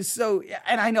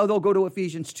 And I know they'll go to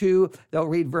Ephesians 2, they'll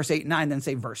read verse 8 and 9, then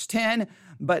say verse 10,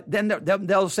 but then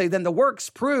they'll say, then the works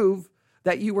prove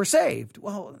that you were saved.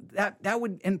 Well, that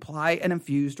would imply an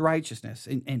infused righteousness,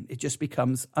 and it just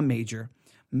becomes a major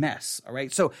mess. All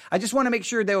right. So I just want to make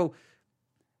sure, though,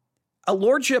 a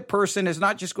Lordship person is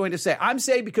not just going to say, I'm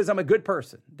saved because I'm a good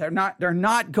person. They're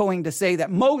not going to say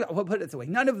that. We'll put it this way.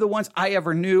 None of the ones I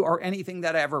ever knew or anything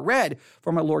that I ever read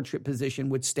from a Lordship position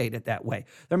would state it that way.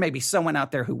 There may be someone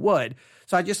out there who would.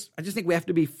 So I just think we have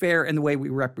to be fair in the way we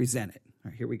represent it.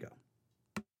 All right, here we go.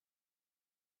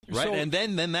 Right. So, and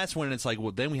then that's when it's like,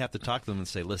 well, then we have to talk to them and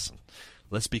say, listen,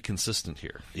 let's be consistent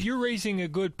here. You're raising a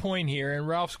good point here, and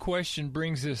Ralph's question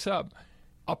brings this up.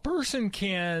 A person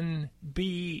can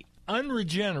be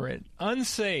unregenerate,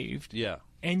 unsaved,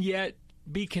 and yet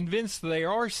be convinced they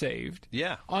are saved.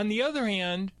 Yeah. On the other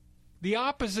hand, the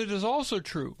opposite is also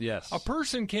true. Yes. A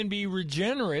person can be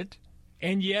regenerate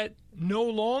and yet no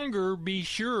longer be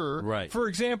sure. Right. For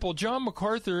example, John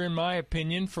MacArthur, in my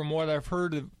opinion, from what I've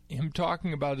heard of him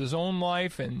talking about his own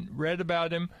life and read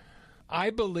about him, I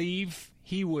believe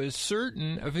he was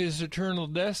certain of his eternal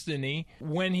destiny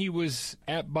when he was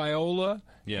at Biola,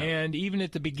 and even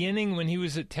at the beginning when he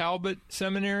was at Talbot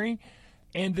Seminary.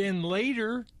 And then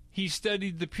later he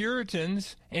studied the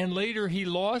Puritans, and later he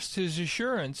lost his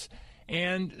assurance.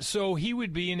 And so he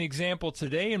would be an example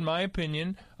today, in my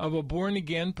opinion, of a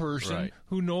born-again person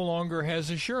who no longer has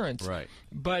assurance. Right.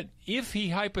 But if he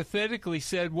hypothetically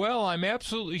said, well, I'm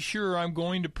absolutely sure I'm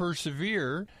going to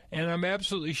persevere, and I'm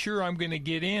absolutely sure I'm going to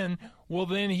get in, well,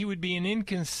 then he would be an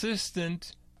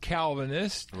inconsistent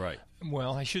Calvinist. Right.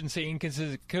 Well, I shouldn't say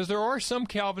inconsistent, because there are some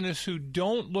Calvinists who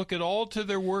don't look at all to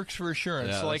their works for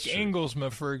assurance, like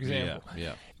Engelsma, for example.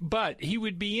 Yeah. But he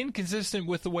would be inconsistent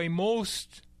with the way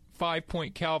most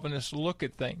five-point Calvinists look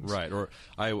at things. Right. Or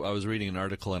I was reading an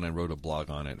article, and I wrote a blog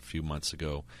on it a few months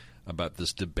ago, about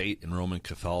this debate in Roman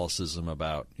Catholicism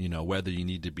about, whether you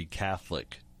need to be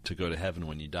Catholic to go to heaven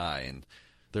when you die. And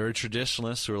there are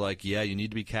traditionalists who are like, yeah, you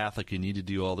need to be Catholic, you need to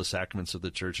do all the sacraments of the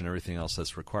church and everything else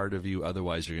that's required of you,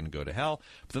 otherwise you're going to go to hell.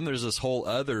 But then there's this whole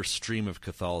other stream of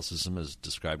Catholicism, as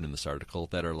described in this article,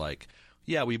 that are like,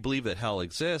 yeah, we believe that hell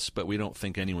exists, but we don't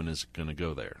think anyone is going to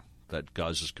go there, that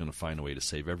God's just going to find a way to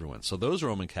save everyone. So those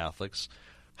Roman Catholics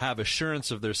have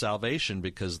assurance of their salvation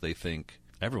because they think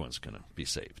everyone's going to be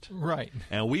saved. Right.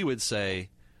 And we would say,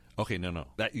 okay, no,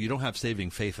 that you don't have saving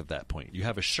faith at that point. You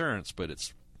have assurance, but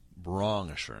it's wrong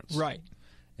assurance. Right.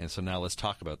 And so now let's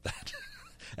talk about that.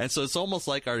 And so it's almost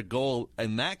like our goal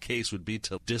in that case would be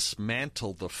to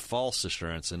dismantle the false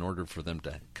assurance in order for them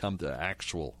to come to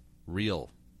actual,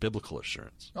 real, biblical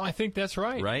assurance. Oh, I think that's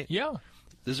right. Right? Yeah.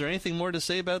 Is there anything more to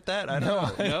say about that? I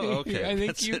don't know. No? Okay. I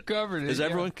think you covered it. Is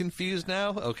everyone confused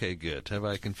now? Okay, good. Have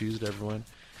I confused everyone?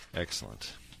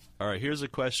 Excellent. All right, here's a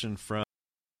question from...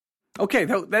 Okay,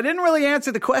 that didn't really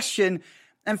answer the question.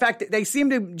 In fact, they seem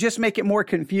to just make it more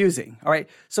confusing. All right,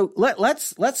 so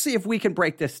let's see if we can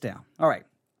break this down. All right.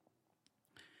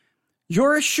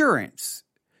 Your assurance,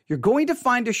 you're going to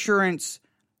find assurance,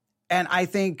 and I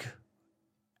think,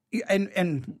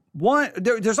 and one,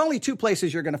 there's only two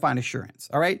places you're going to find assurance.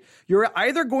 All right, you're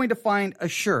either going to find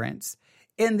assurance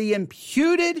in the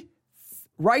imputed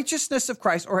righteousness of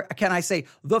Christ, or can I say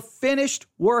the finished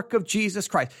work of Jesus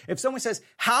Christ? If someone says,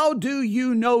 how do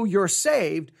you know you're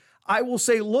saved? I will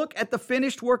say, look at the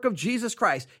finished work of Jesus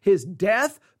Christ, his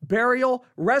death, burial,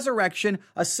 resurrection,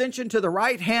 ascension to the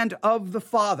right hand of the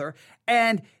Father.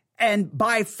 And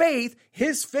by faith,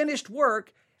 his finished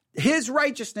work, his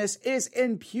righteousness is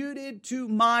imputed to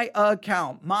my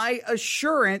account. My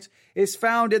assurance is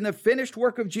found in the finished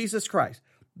work of Jesus Christ.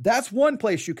 That's one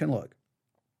place you can look.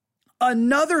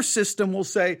 Another system will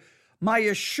say, my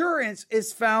assurance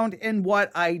is found in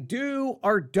what I do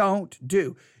or don't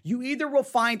do. You either will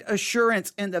find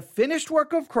assurance in the finished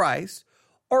work of Christ,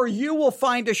 or you will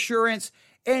find assurance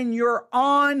in your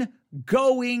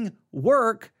ongoing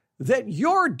work that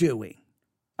you're doing.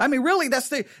 I mean, really, that's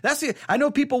the, I know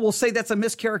people will say that's a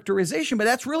mischaracterization, but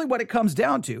that's really what it comes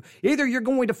down to. Either you're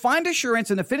going to find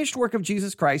assurance in the finished work of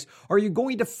Jesus Christ, or you're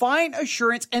going to find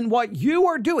assurance in what you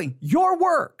are doing, your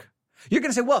work. You're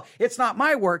going to say, well, it's not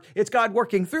my work, it's God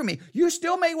working through me. You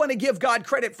still may want to give God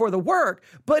credit for the work,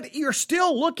 but you're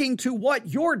still looking to what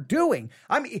you're doing.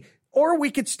 I mean, or we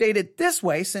could state it this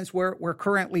way, since we're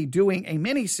currently doing a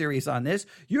mini-series on this.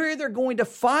 You're either going to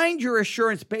find your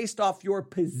assurance based off your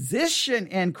position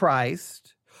in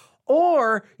Christ,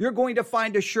 or you're going to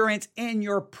find assurance in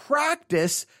your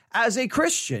practice as a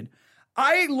Christian.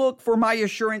 I look for my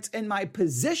assurance in my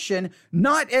position,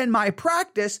 not in my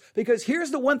practice, because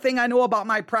here's the one thing I know about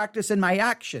my practice and my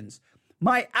actions.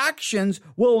 My actions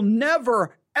will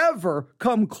never, ever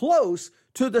come close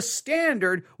to the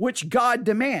standard which God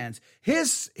demands.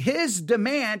 His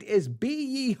demand is, be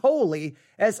ye holy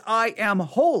as I am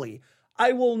holy.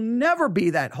 I will never be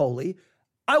that holy.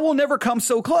 I will never come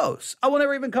so close. I will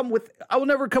never come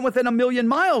within 1,000,000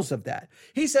 miles of that.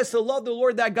 He says to love the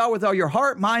Lord thy God with all your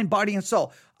heart, mind, body, and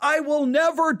soul. I will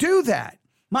never do that.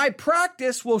 My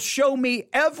practice will show me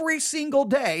every single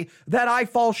day that I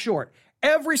fall short.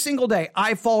 Every single day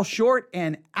I fall short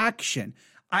in action.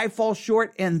 I fall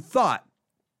short in thought.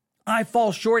 I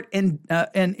fall short in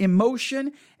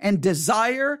emotion and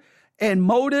desire and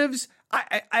motives.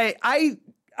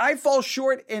 I fall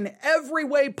short in every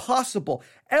way possible,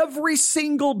 every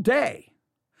single day.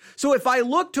 So if I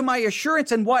look to my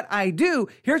assurance in what I do,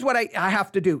 here's what I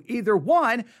have to do. Either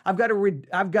one, I've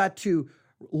got to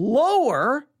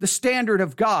lower the standard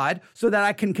of God so that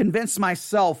I can convince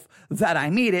myself that I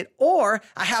meet it, or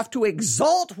I have to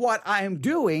exalt what I'm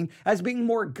doing as being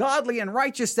more godly and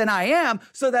righteous than I am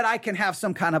so that I can have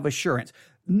some kind of assurance.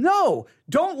 No,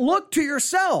 don't look to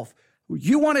yourself.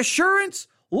 You want assurance?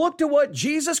 Look to what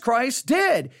Jesus Christ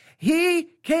did. He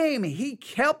came. He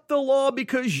kept the law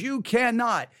because you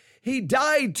cannot. He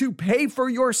died to pay for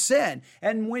your sin.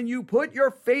 And when you put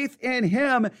your faith in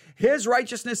him, his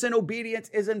righteousness and obedience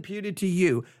is imputed to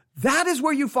you. That is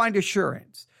where you find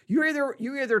assurance. You're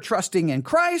either trusting in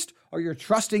Christ or you're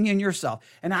trusting in yourself.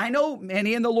 And I know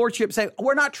many in the Lordship say,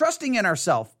 we're not trusting in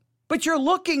ourselves, but you're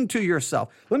looking to yourself.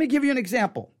 Let me give you an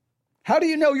example. How do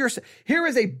you know here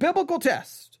is a biblical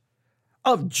test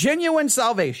of genuine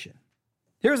salvation.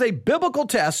 Here's a biblical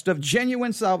test of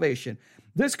genuine salvation.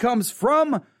 This comes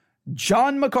from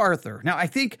John MacArthur. Now, I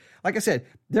think, like I said,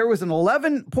 there was an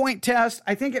 11-point test.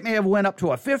 I think it may have went up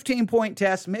to a 15-point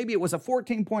test. Maybe it was a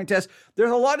 14-point test.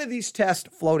 There's a lot of these tests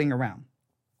floating around.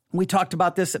 We talked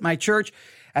about this at my church,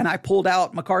 and I pulled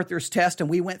out MacArthur's test, and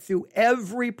we went through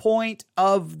every point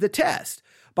of the test.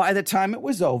 By the time it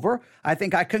was over, I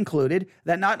think I concluded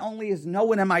that not only is no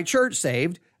one in my church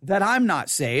saved, that I'm not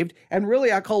saved. And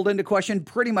really, I called into question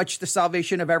pretty much the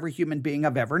salvation of every human being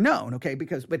I've ever known. Okay,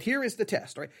 but here is the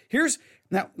test, right?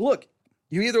 Now look,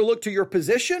 you either look to your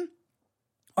position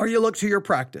or you look to your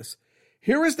practice.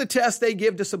 Here is the test they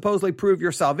give to supposedly prove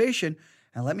your salvation.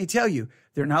 And let me tell you,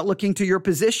 they're not looking to your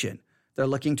position. They're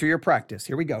looking to your practice.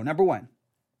 Here we go. Number 1.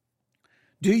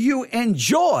 Do you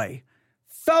enjoy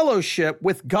fellowship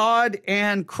with God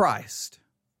and Christ?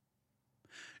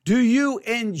 Do you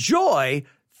enjoy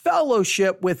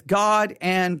fellowship with God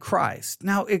and Christ?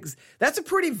 Now, that's a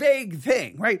pretty vague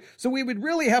thing, right? So we would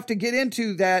really have to get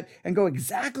into that and go,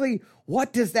 exactly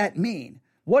what does that mean?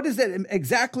 What does that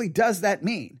exactly does that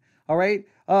mean? All right.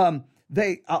 I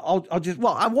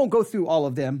won't go through all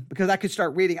of them because I could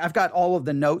start reading. I've got all of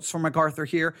the notes from MacArthur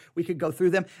here. We could go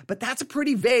through them, but that's a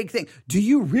pretty vague thing. Do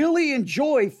you really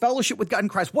enjoy fellowship with God in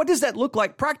Christ? What does that look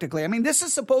like practically? I mean, this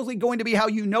is supposedly going to be how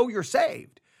you know you're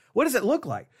saved. What does it look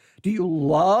like? Do you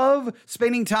love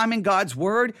spending time in God's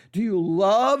word? Do you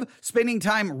love spending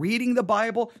time reading the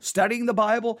Bible, studying the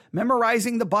Bible,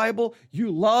 memorizing the Bible?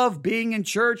 You love being in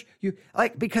church?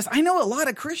 Because I know a lot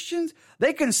of Christians,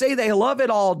 they can say they love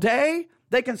it all day.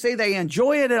 They can say they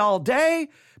enjoy it all day.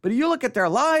 But if you look at their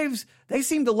lives, they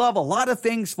seem to love a lot of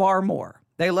things far more.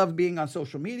 They love being on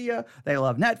social media. They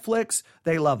love Netflix.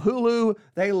 They love Hulu.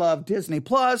 They love Disney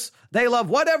Plus. They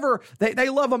love whatever. They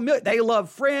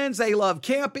love friends. They love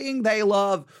camping. They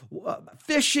love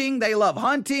fishing. They love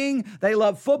hunting. They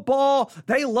love football.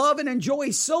 They love and enjoy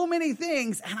so many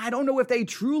things. And I don't know if they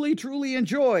truly, truly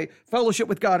enjoy fellowship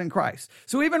with God in Christ.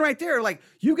 So even right there,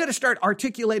 you got to start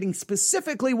articulating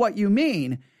specifically what you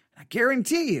mean. I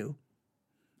guarantee you,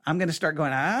 I'm going to start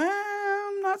going,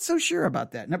 I'm not so sure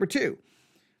about that. Number 2.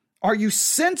 Are you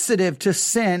sensitive to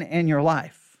sin in your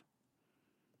life?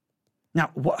 Now,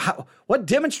 what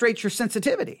demonstrates your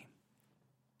sensitivity?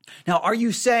 Now, are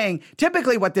you saying,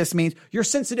 typically what this means, you're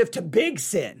sensitive to big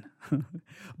sin.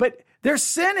 But there's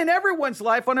sin in everyone's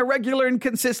life on a regular and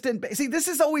consistent basis. See, this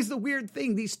is always the weird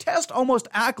thing. These tests almost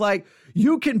act like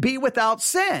you can be without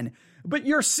sin. But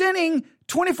you're sinning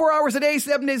 24 hours a day,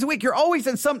 7 days a week. You're always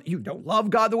in you don't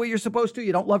love God the way you're supposed to.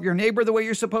 You don't love your neighbor the way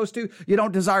you're supposed to. You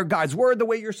don't desire God's word the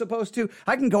way you're supposed to.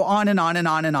 I can go on and on and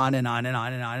on and on and on and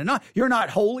on and on and on. You're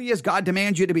not holy as God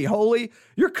demands you to be holy.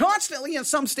 You're constantly in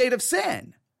some state of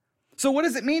sin. So what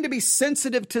does it mean to be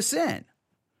sensitive to sin?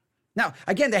 Now,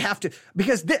 again, they have to,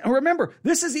 because remember,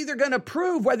 this is either going to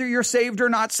prove whether you're saved or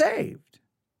not saved.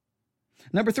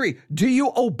 Number 3, do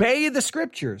you obey the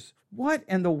scriptures? What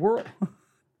in the world?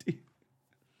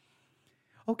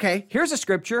 Okay, here's a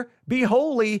scripture. Be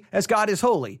holy as God is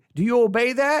holy. Do you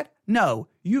obey that? No,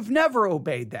 you've never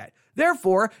obeyed that.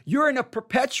 Therefore, you're in a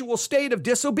perpetual state of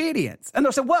disobedience. And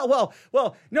they'll say, well,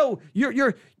 no,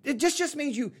 it just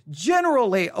means you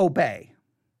generally obey.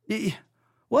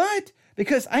 What?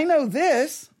 Because I know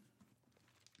this.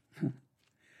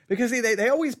 Because see, they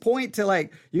always point to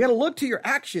you got to look to your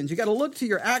actions. You got to look to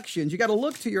your actions. You got to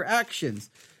look to your actions.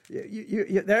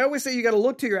 They always say you got to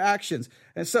look to your actions.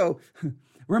 And so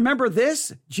remember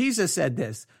this, Jesus said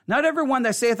this, not everyone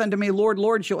that saith unto me, Lord,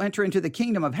 Lord, shall enter into the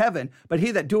kingdom of heaven, but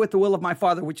he that doeth the will of my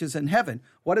Father which is in heaven.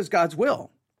 What is God's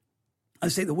will? I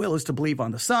say the will is to believe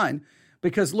on the Son,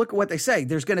 because look at what they say.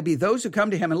 There's going to be those who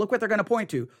come to him, and look what they're going to point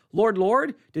to. Lord,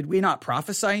 Lord, did we not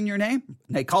prophesy in your name?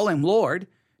 And they call him Lord.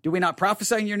 Did we not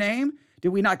prophesy in your name? Did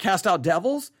we not cast out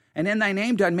devils? And in thy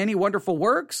name done many wonderful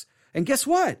works? And guess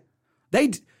what?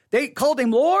 They called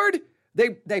him Lord.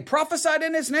 They prophesied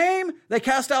in his name. They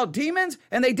cast out demons,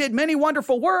 and they did many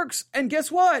wonderful works. And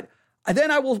guess what?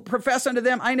 Then I will profess unto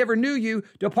them, I never knew you.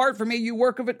 Depart from me, you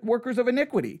workers of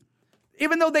iniquity.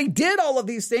 Even though they did all of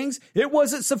these things, it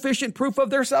wasn't sufficient proof of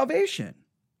their salvation.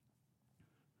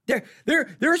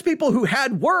 There's people who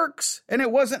had works, and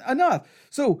it wasn't enough.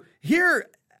 So here,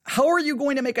 how are you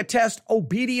going to make a test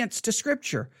obedience to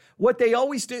Scripture? What they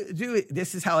always do,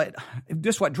 this is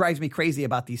what drives me crazy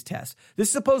about these tests. This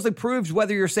supposedly proves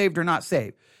whether you're saved or not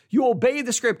saved. You obey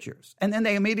the Scriptures, and then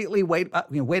they immediately wait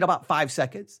about 5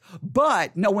 seconds,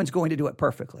 but no one's going to do it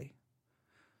perfectly.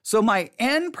 So my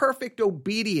imperfect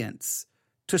obedience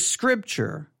to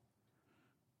Scripture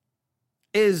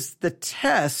is the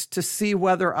test to see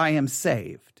whether I am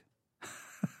saved.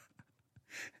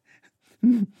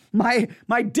 My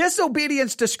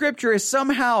disobedience to Scripture is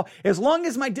somehow, as long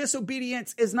as my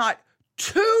disobedience is not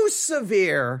too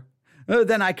severe,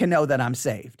 then I can know that I'm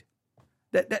saved.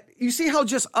 That you see how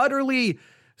just utterly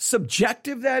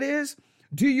subjective that is?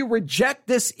 Do you reject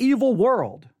this evil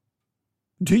world?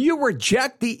 Do you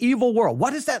reject the evil world?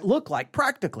 What does that look like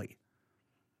practically?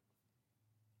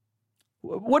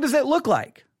 What does it look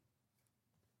like?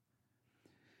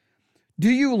 Do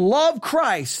you love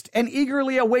Christ and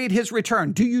eagerly await his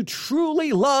return? Do you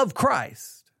truly love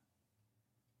Christ?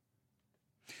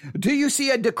 Do you see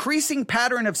a decreasing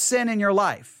pattern of sin in your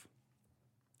life?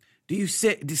 Do you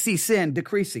see sin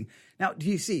decreasing? Now, do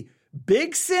you see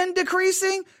big sin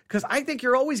decreasing? Because I think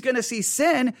you're always going to see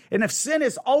sin. And if sin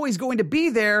is always going to be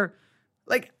there,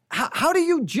 like, how do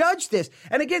you judge this?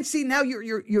 And again, see, now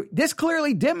this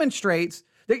clearly demonstrates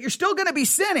that you're still going to be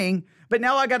sinning, but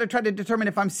now I got to try to determine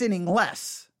if I'm sinning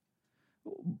less.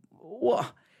 Well,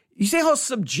 you see how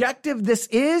subjective this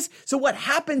is? So what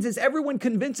happens is everyone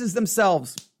convinces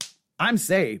themselves, I'm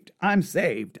saved, I'm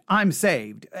saved, I'm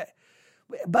saved.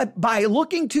 But by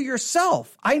looking to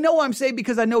yourself, I know I'm saved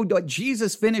because I know that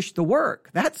Jesus finished the work.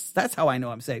 That's how I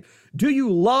know I'm saved. Do you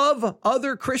love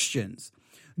other Christians?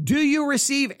 Do you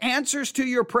receive answers to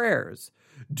your prayers?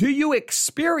 Do you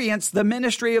experience the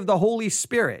ministry of the Holy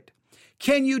Spirit?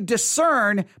 Can you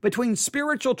discern between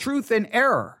spiritual truth and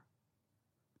error?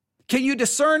 Can you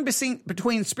discern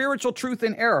between spiritual truth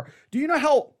and error? Do you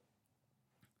know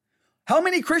how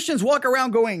many Christians walk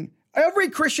around going, every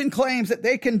Christian claims that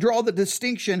they can draw the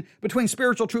distinction between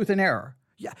spiritual truth and error?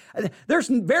 Yeah, there's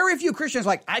very few Christians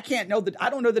like, I don't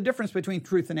know the difference between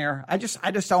truth and error. I just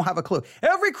don't have a clue.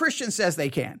 Every Christian says they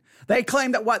can. They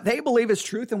claim that what they believe is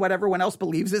truth and what everyone else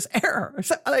believes is error.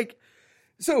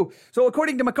 So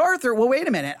according to MacArthur, well, wait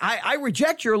a minute. I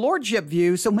reject your lordship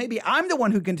view, so maybe I'm the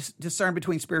one who can discern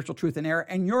between spiritual truth and error,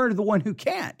 and you're the one who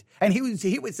can't. And he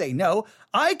would say, no,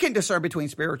 I can discern between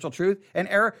spiritual truth and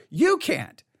error. You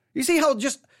can't. You see how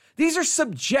these are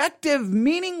subjective,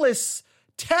 meaningless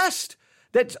tests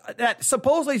that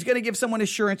supposedly is going to give someone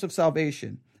assurance of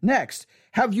salvation. Next,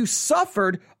 have you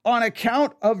suffered on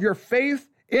account of your faith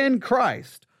in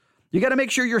Christ? You got to make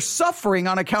sure you're suffering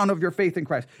on account of your faith in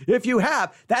Christ. If you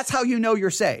have, that's how you know you're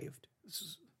saved.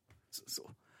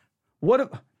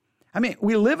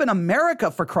 We live in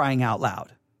America, for crying out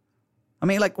loud. I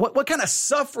mean, like, what kind of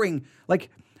suffering? Like,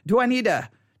 do I need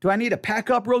to pack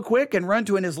up real quick and run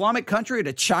to an Islamic country,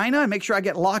 to China, and make sure I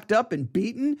get locked up and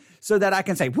beaten so that I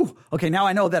can say, okay, now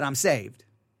I know that I'm saved?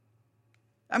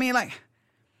 I mean, like,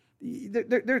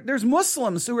 there's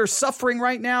Muslims who are suffering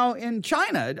right now in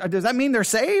China. Does that mean they're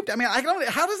saved? I mean,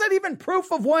 how does that even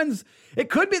proof of one's?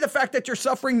 It could be the fact that you're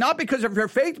suffering not because of your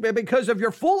faith, but because of your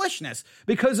foolishness,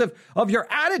 because of your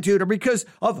attitude, or because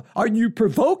of, are you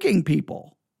provoking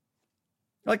people?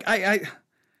 Like,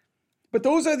 but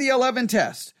those are the 11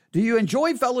 tests. Do you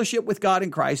enjoy fellowship with God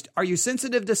in Christ? Are you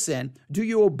sensitive to sin? Do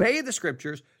you obey the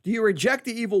scriptures? Do you reject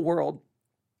the evil world?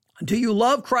 Do you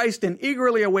love Christ and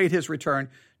eagerly await his return?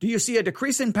 Do you see a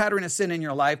decreasing pattern of sin in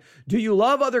your life? Do you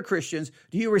love other Christians?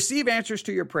 Do you receive answers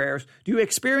to your prayers? Do you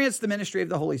experience the ministry of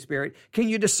the Holy Spirit? Can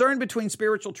you discern between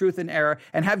spiritual truth and error?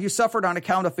 And have you suffered on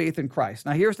account of faith in Christ?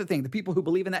 Now, here's the thing. The people who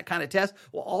believe in that kind of test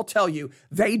will all tell you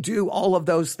they do all of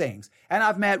those things. And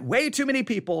I've met way too many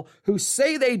people who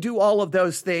say they do all of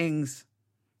those things.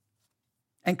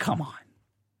 And come on.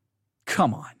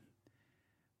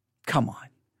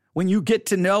 When you get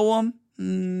to know them,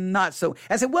 not so.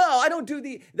 I said, well,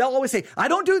 they'll always say, I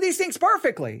don't do these things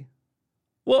perfectly.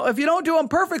 Well, if you don't do them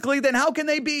perfectly, then how can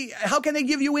they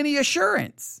give you any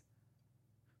assurance?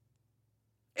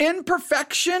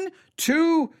 Imperfection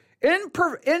to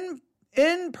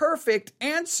imperfect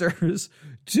answers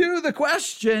to the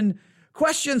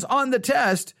questions on the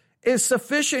test is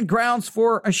sufficient grounds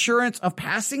for assurance of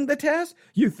passing the test.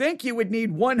 You think you would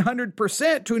need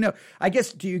 100% to know. I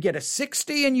guess, do you get a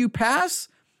 60 and you pass?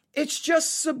 It's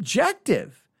just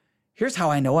subjective. Here's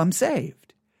how I know I'm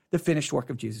saved. The finished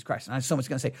work of Jesus Christ. And someone's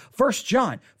going to say, 1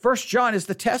 John. 1 John is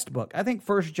the test book. I think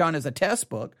 1 John is a test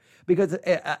book because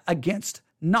against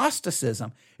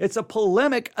Gnosticism. It's a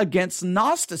polemic against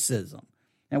Gnosticism.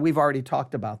 And we've already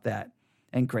talked about that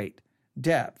in great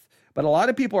depth. But a lot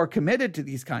of people are committed to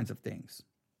these kinds of things.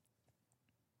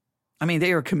 I mean,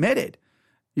 they are committed.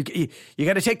 You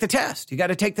got to take the test. You got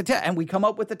to take the test. And we come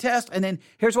up with the test. And then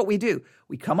here's what we do.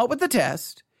 We come up with the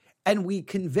test and we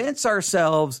convince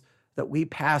ourselves that we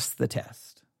passed the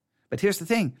test. But here's the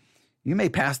thing. You may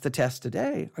pass the test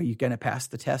today. Are you going to pass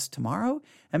the test tomorrow?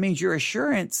 That means your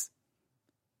assurance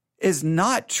is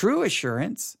not true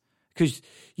assurance, because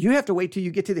you have to wait till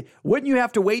you get to wouldn't you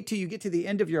have to wait till you get to the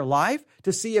end of your life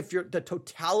to see if the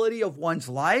totality of one's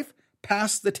life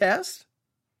passed the test?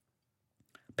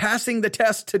 Passing the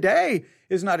test today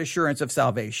is not assurance of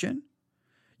salvation.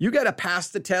 You got to pass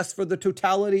the test for the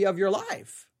totality of your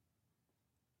life.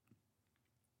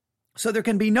 So there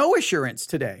can be no assurance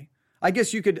today. I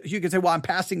guess you could say, well, I'm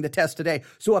passing the test today.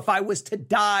 So if I was to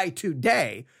die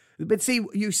today, but see,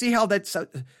 you see how that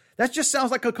just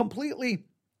sounds like a completely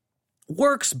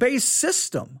works-based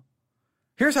system.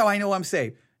 Here's how I know I'm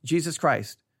saved. Jesus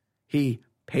Christ, he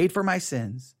paid for my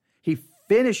sins. He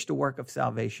finished the work of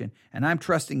salvation, and I'm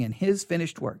trusting in his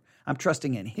finished work. I'm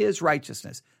trusting in his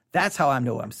righteousness. That's how I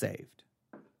know I'm saved.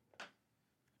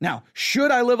 Now,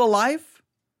 should I live a life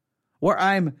where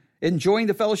I'm enjoying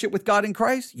the fellowship with God in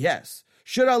Christ? Yes.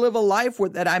 Should I live a life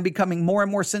where that I'm becoming more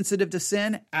and more sensitive to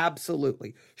sin?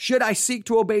 Absolutely. Should I seek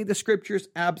to obey the scriptures?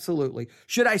 Absolutely.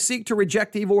 Should I seek to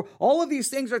reject evil? All of these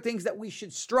things are things that we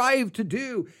should strive to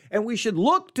do and we should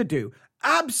look to do.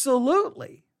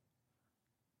 Absolutely.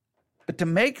 But to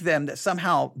make them that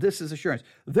somehow this is assurance,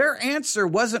 their answer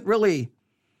wasn't really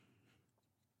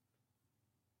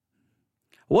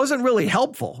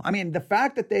helpful. I mean, the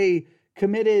fact that they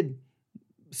committed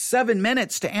 7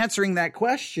 minutes to answering that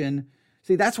question,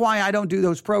 see, that's why I don't do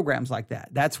those programs like that.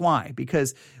 That's why,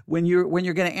 because when you're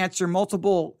going to answer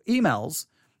multiple emails,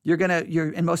 you're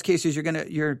in most cases you're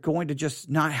going to just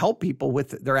not help people with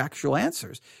their actual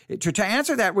answers. To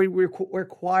answer that, we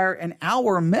require an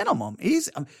hour minimum.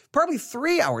 Probably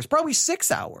 3 hours, probably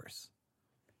 6 hours.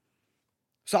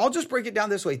 So I'll just break it down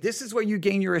this way. This is where you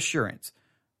gain your assurance.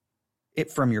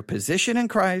 It from your position in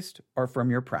Christ or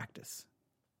from your practice.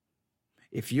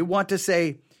 If you want to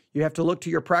say you have to look to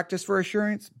your practice for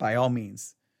assurance, by all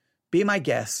means, be my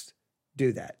guest,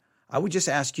 do that. I would just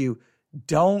ask you,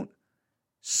 don't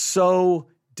so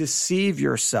deceive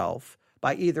yourself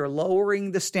by either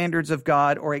lowering the standards of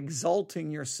God or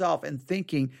exalting yourself and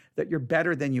thinking that you're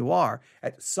better than you are.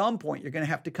 At some point, you're going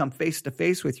to have to come face to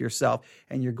face with yourself,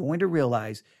 and you're going to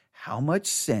realize how much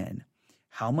sin,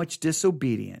 how much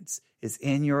disobedience is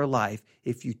in your life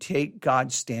if you take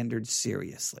God's standards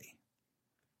seriously.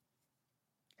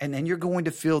 And then you're going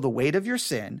to feel the weight of your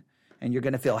sin, and you're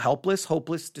going to feel helpless,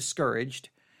 hopeless, discouraged.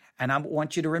 And I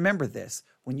want you to remember this.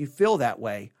 When you feel that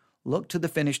way, look to the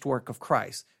finished work of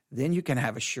Christ. Then you can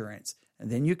have assurance, and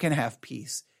then you can have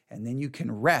peace, and then you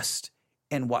can rest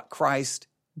in what Christ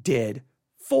did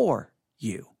for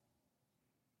you.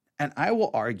 And I will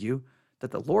argue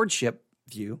that the lordship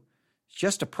view is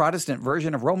just a Protestant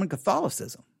version of Roman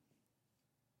Catholicism.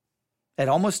 It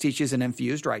almost teaches an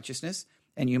infused righteousness,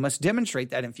 and you must demonstrate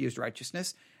that infused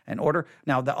righteousness in order.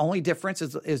 Now, the only difference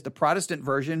is the Protestant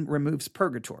version removes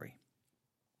purgatory.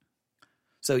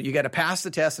 So you got to pass the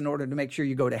test in order to make sure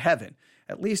you go to heaven.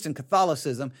 At least in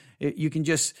Catholicism, you can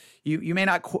just, you may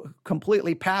not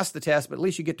completely pass the test, but at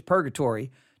least you get to purgatory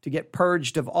to get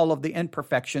purged of all of the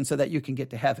imperfections so that you can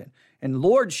get to heaven. In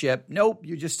lordship, nope,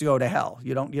 you just go to hell.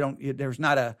 There's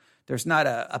not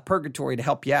a purgatory to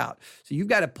help you out. So you've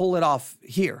got to pull it off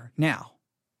here now.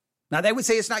 Now, they would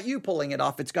say it's not you pulling it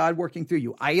off, it's God working through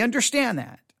you. I understand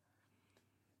that.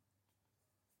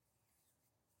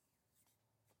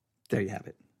 There you have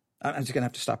it. I'm just going to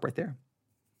have to stop right there.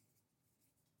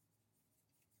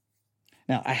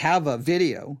 Now, I have a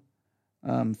video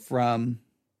it's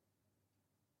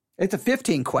a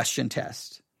 15-question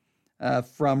test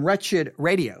from Wretched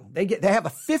Radio. They have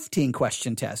a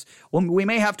 15-question test. Well, we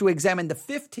may have to examine the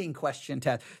 15-question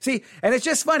test. See, and it's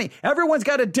just funny. Everyone's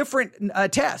got a different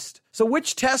test. So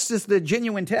which test is the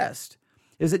genuine test?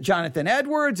 Is it Jonathan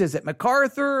Edwards? Is it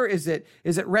MacArthur? Is it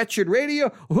Wretched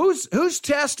Radio? Whose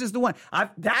test is the one?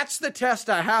 That's the test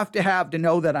I have to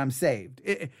know that I'm saved.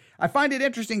 I find it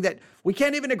interesting that we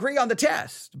can't even agree on the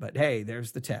test. But hey,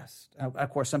 there's the test. Of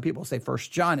course, some people say 1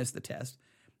 John is the test.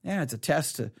 Yeah, it's a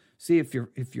test to see if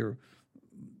you're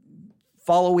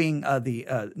following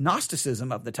the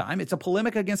Gnosticism of the time. It's a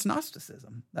polemic against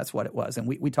Gnosticism. That's what it was. And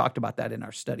we talked about that in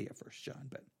our study of 1 John.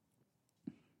 But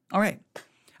all right.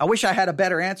 I wish I had a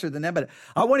better answer than them, but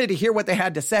I wanted to hear what they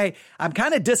had to say. I'm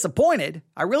kind of disappointed.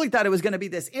 I really thought it was going to be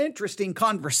this interesting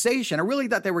conversation. I really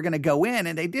thought they were going to go in,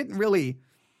 and they didn't really.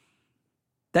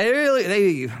 That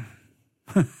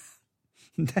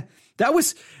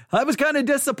was kind of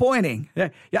disappointing.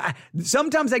 Yeah,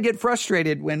 sometimes I get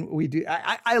frustrated when we do.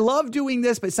 I love doing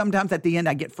this, but sometimes at the end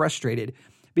I get frustrated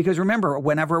because remember,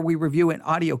 whenever we review an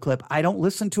audio clip, I don't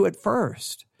listen to it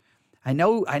first. I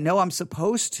know I'm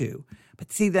supposed to,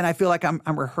 but see, then I feel like I'm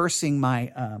rehearsing my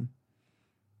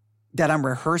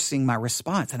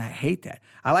response, and I hate that.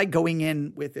 I like going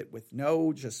in with it with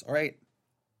all right.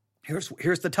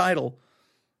 Here's the title.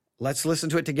 Let's listen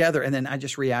to it together, and then I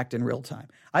just react in real time.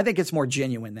 I think it's more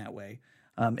genuine that way.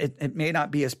 It may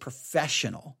not be as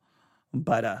professional,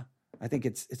 but I think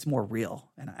it's more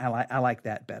real, and I like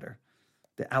that better.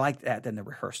 I like that than the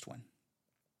rehearsed one.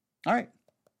 All right,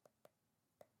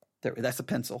 that's a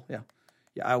pencil. Yeah.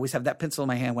 I always have that pencil in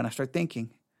my hand when I start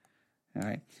thinking. All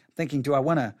right. Thinking, do I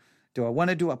want to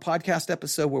do a podcast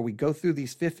episode where we go through the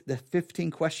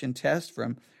 15 question test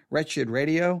from Wretched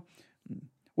Radio?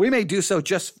 We may do so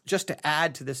just to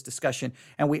add to this discussion,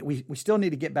 and we still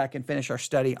need to get back and finish our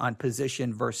study on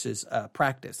position versus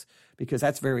practice, because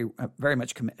that's very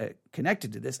much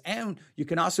connected to this. And you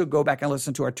can also go back and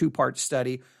listen to our 2-part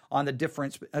study on the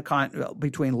difference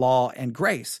between law and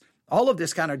grace. All of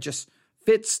this kind of just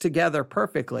fits together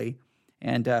perfectly,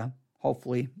 and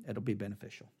hopefully it'll be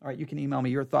beneficial. All right, you can email me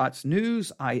your thoughts,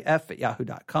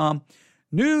 newsif@yahoo.com,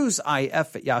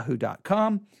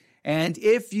 newsif@yahoo.com. And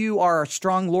if you are a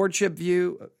strong lordship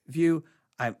view,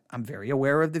 I'm very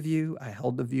aware of the view. I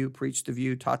held the view, preached the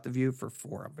view, taught the view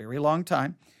for a very long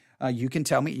time. You can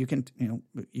tell me, you can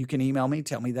email me,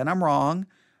 tell me that I'm wrong.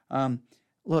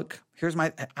 Look,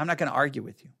 I'm not going to argue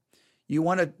with you. You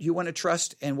want to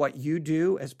trust in what you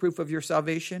do as proof of your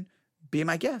salvation? Be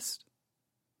my guest.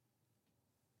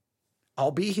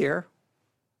 I'll be here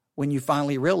when you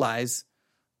finally realize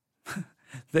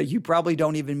that you probably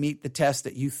don't even meet the test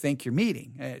that you think you're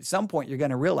meeting. At some point, you're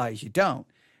going to realize you don't.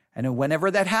 And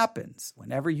whenever that happens,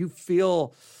 whenever you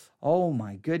feel, oh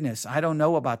my goodness, I don't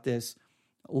know about this,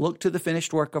 look to the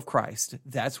finished work of Christ.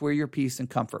 That's where your peace and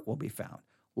comfort will be found.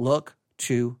 Look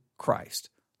to Christ.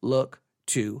 Look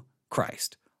to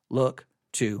Christ. Look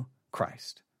to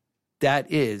Christ.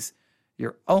 That is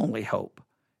your only hope,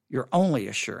 your only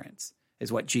assurance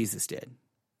is what Jesus did,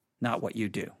 not what you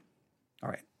do. All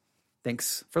right.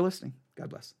 Thanks for listening. God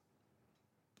bless.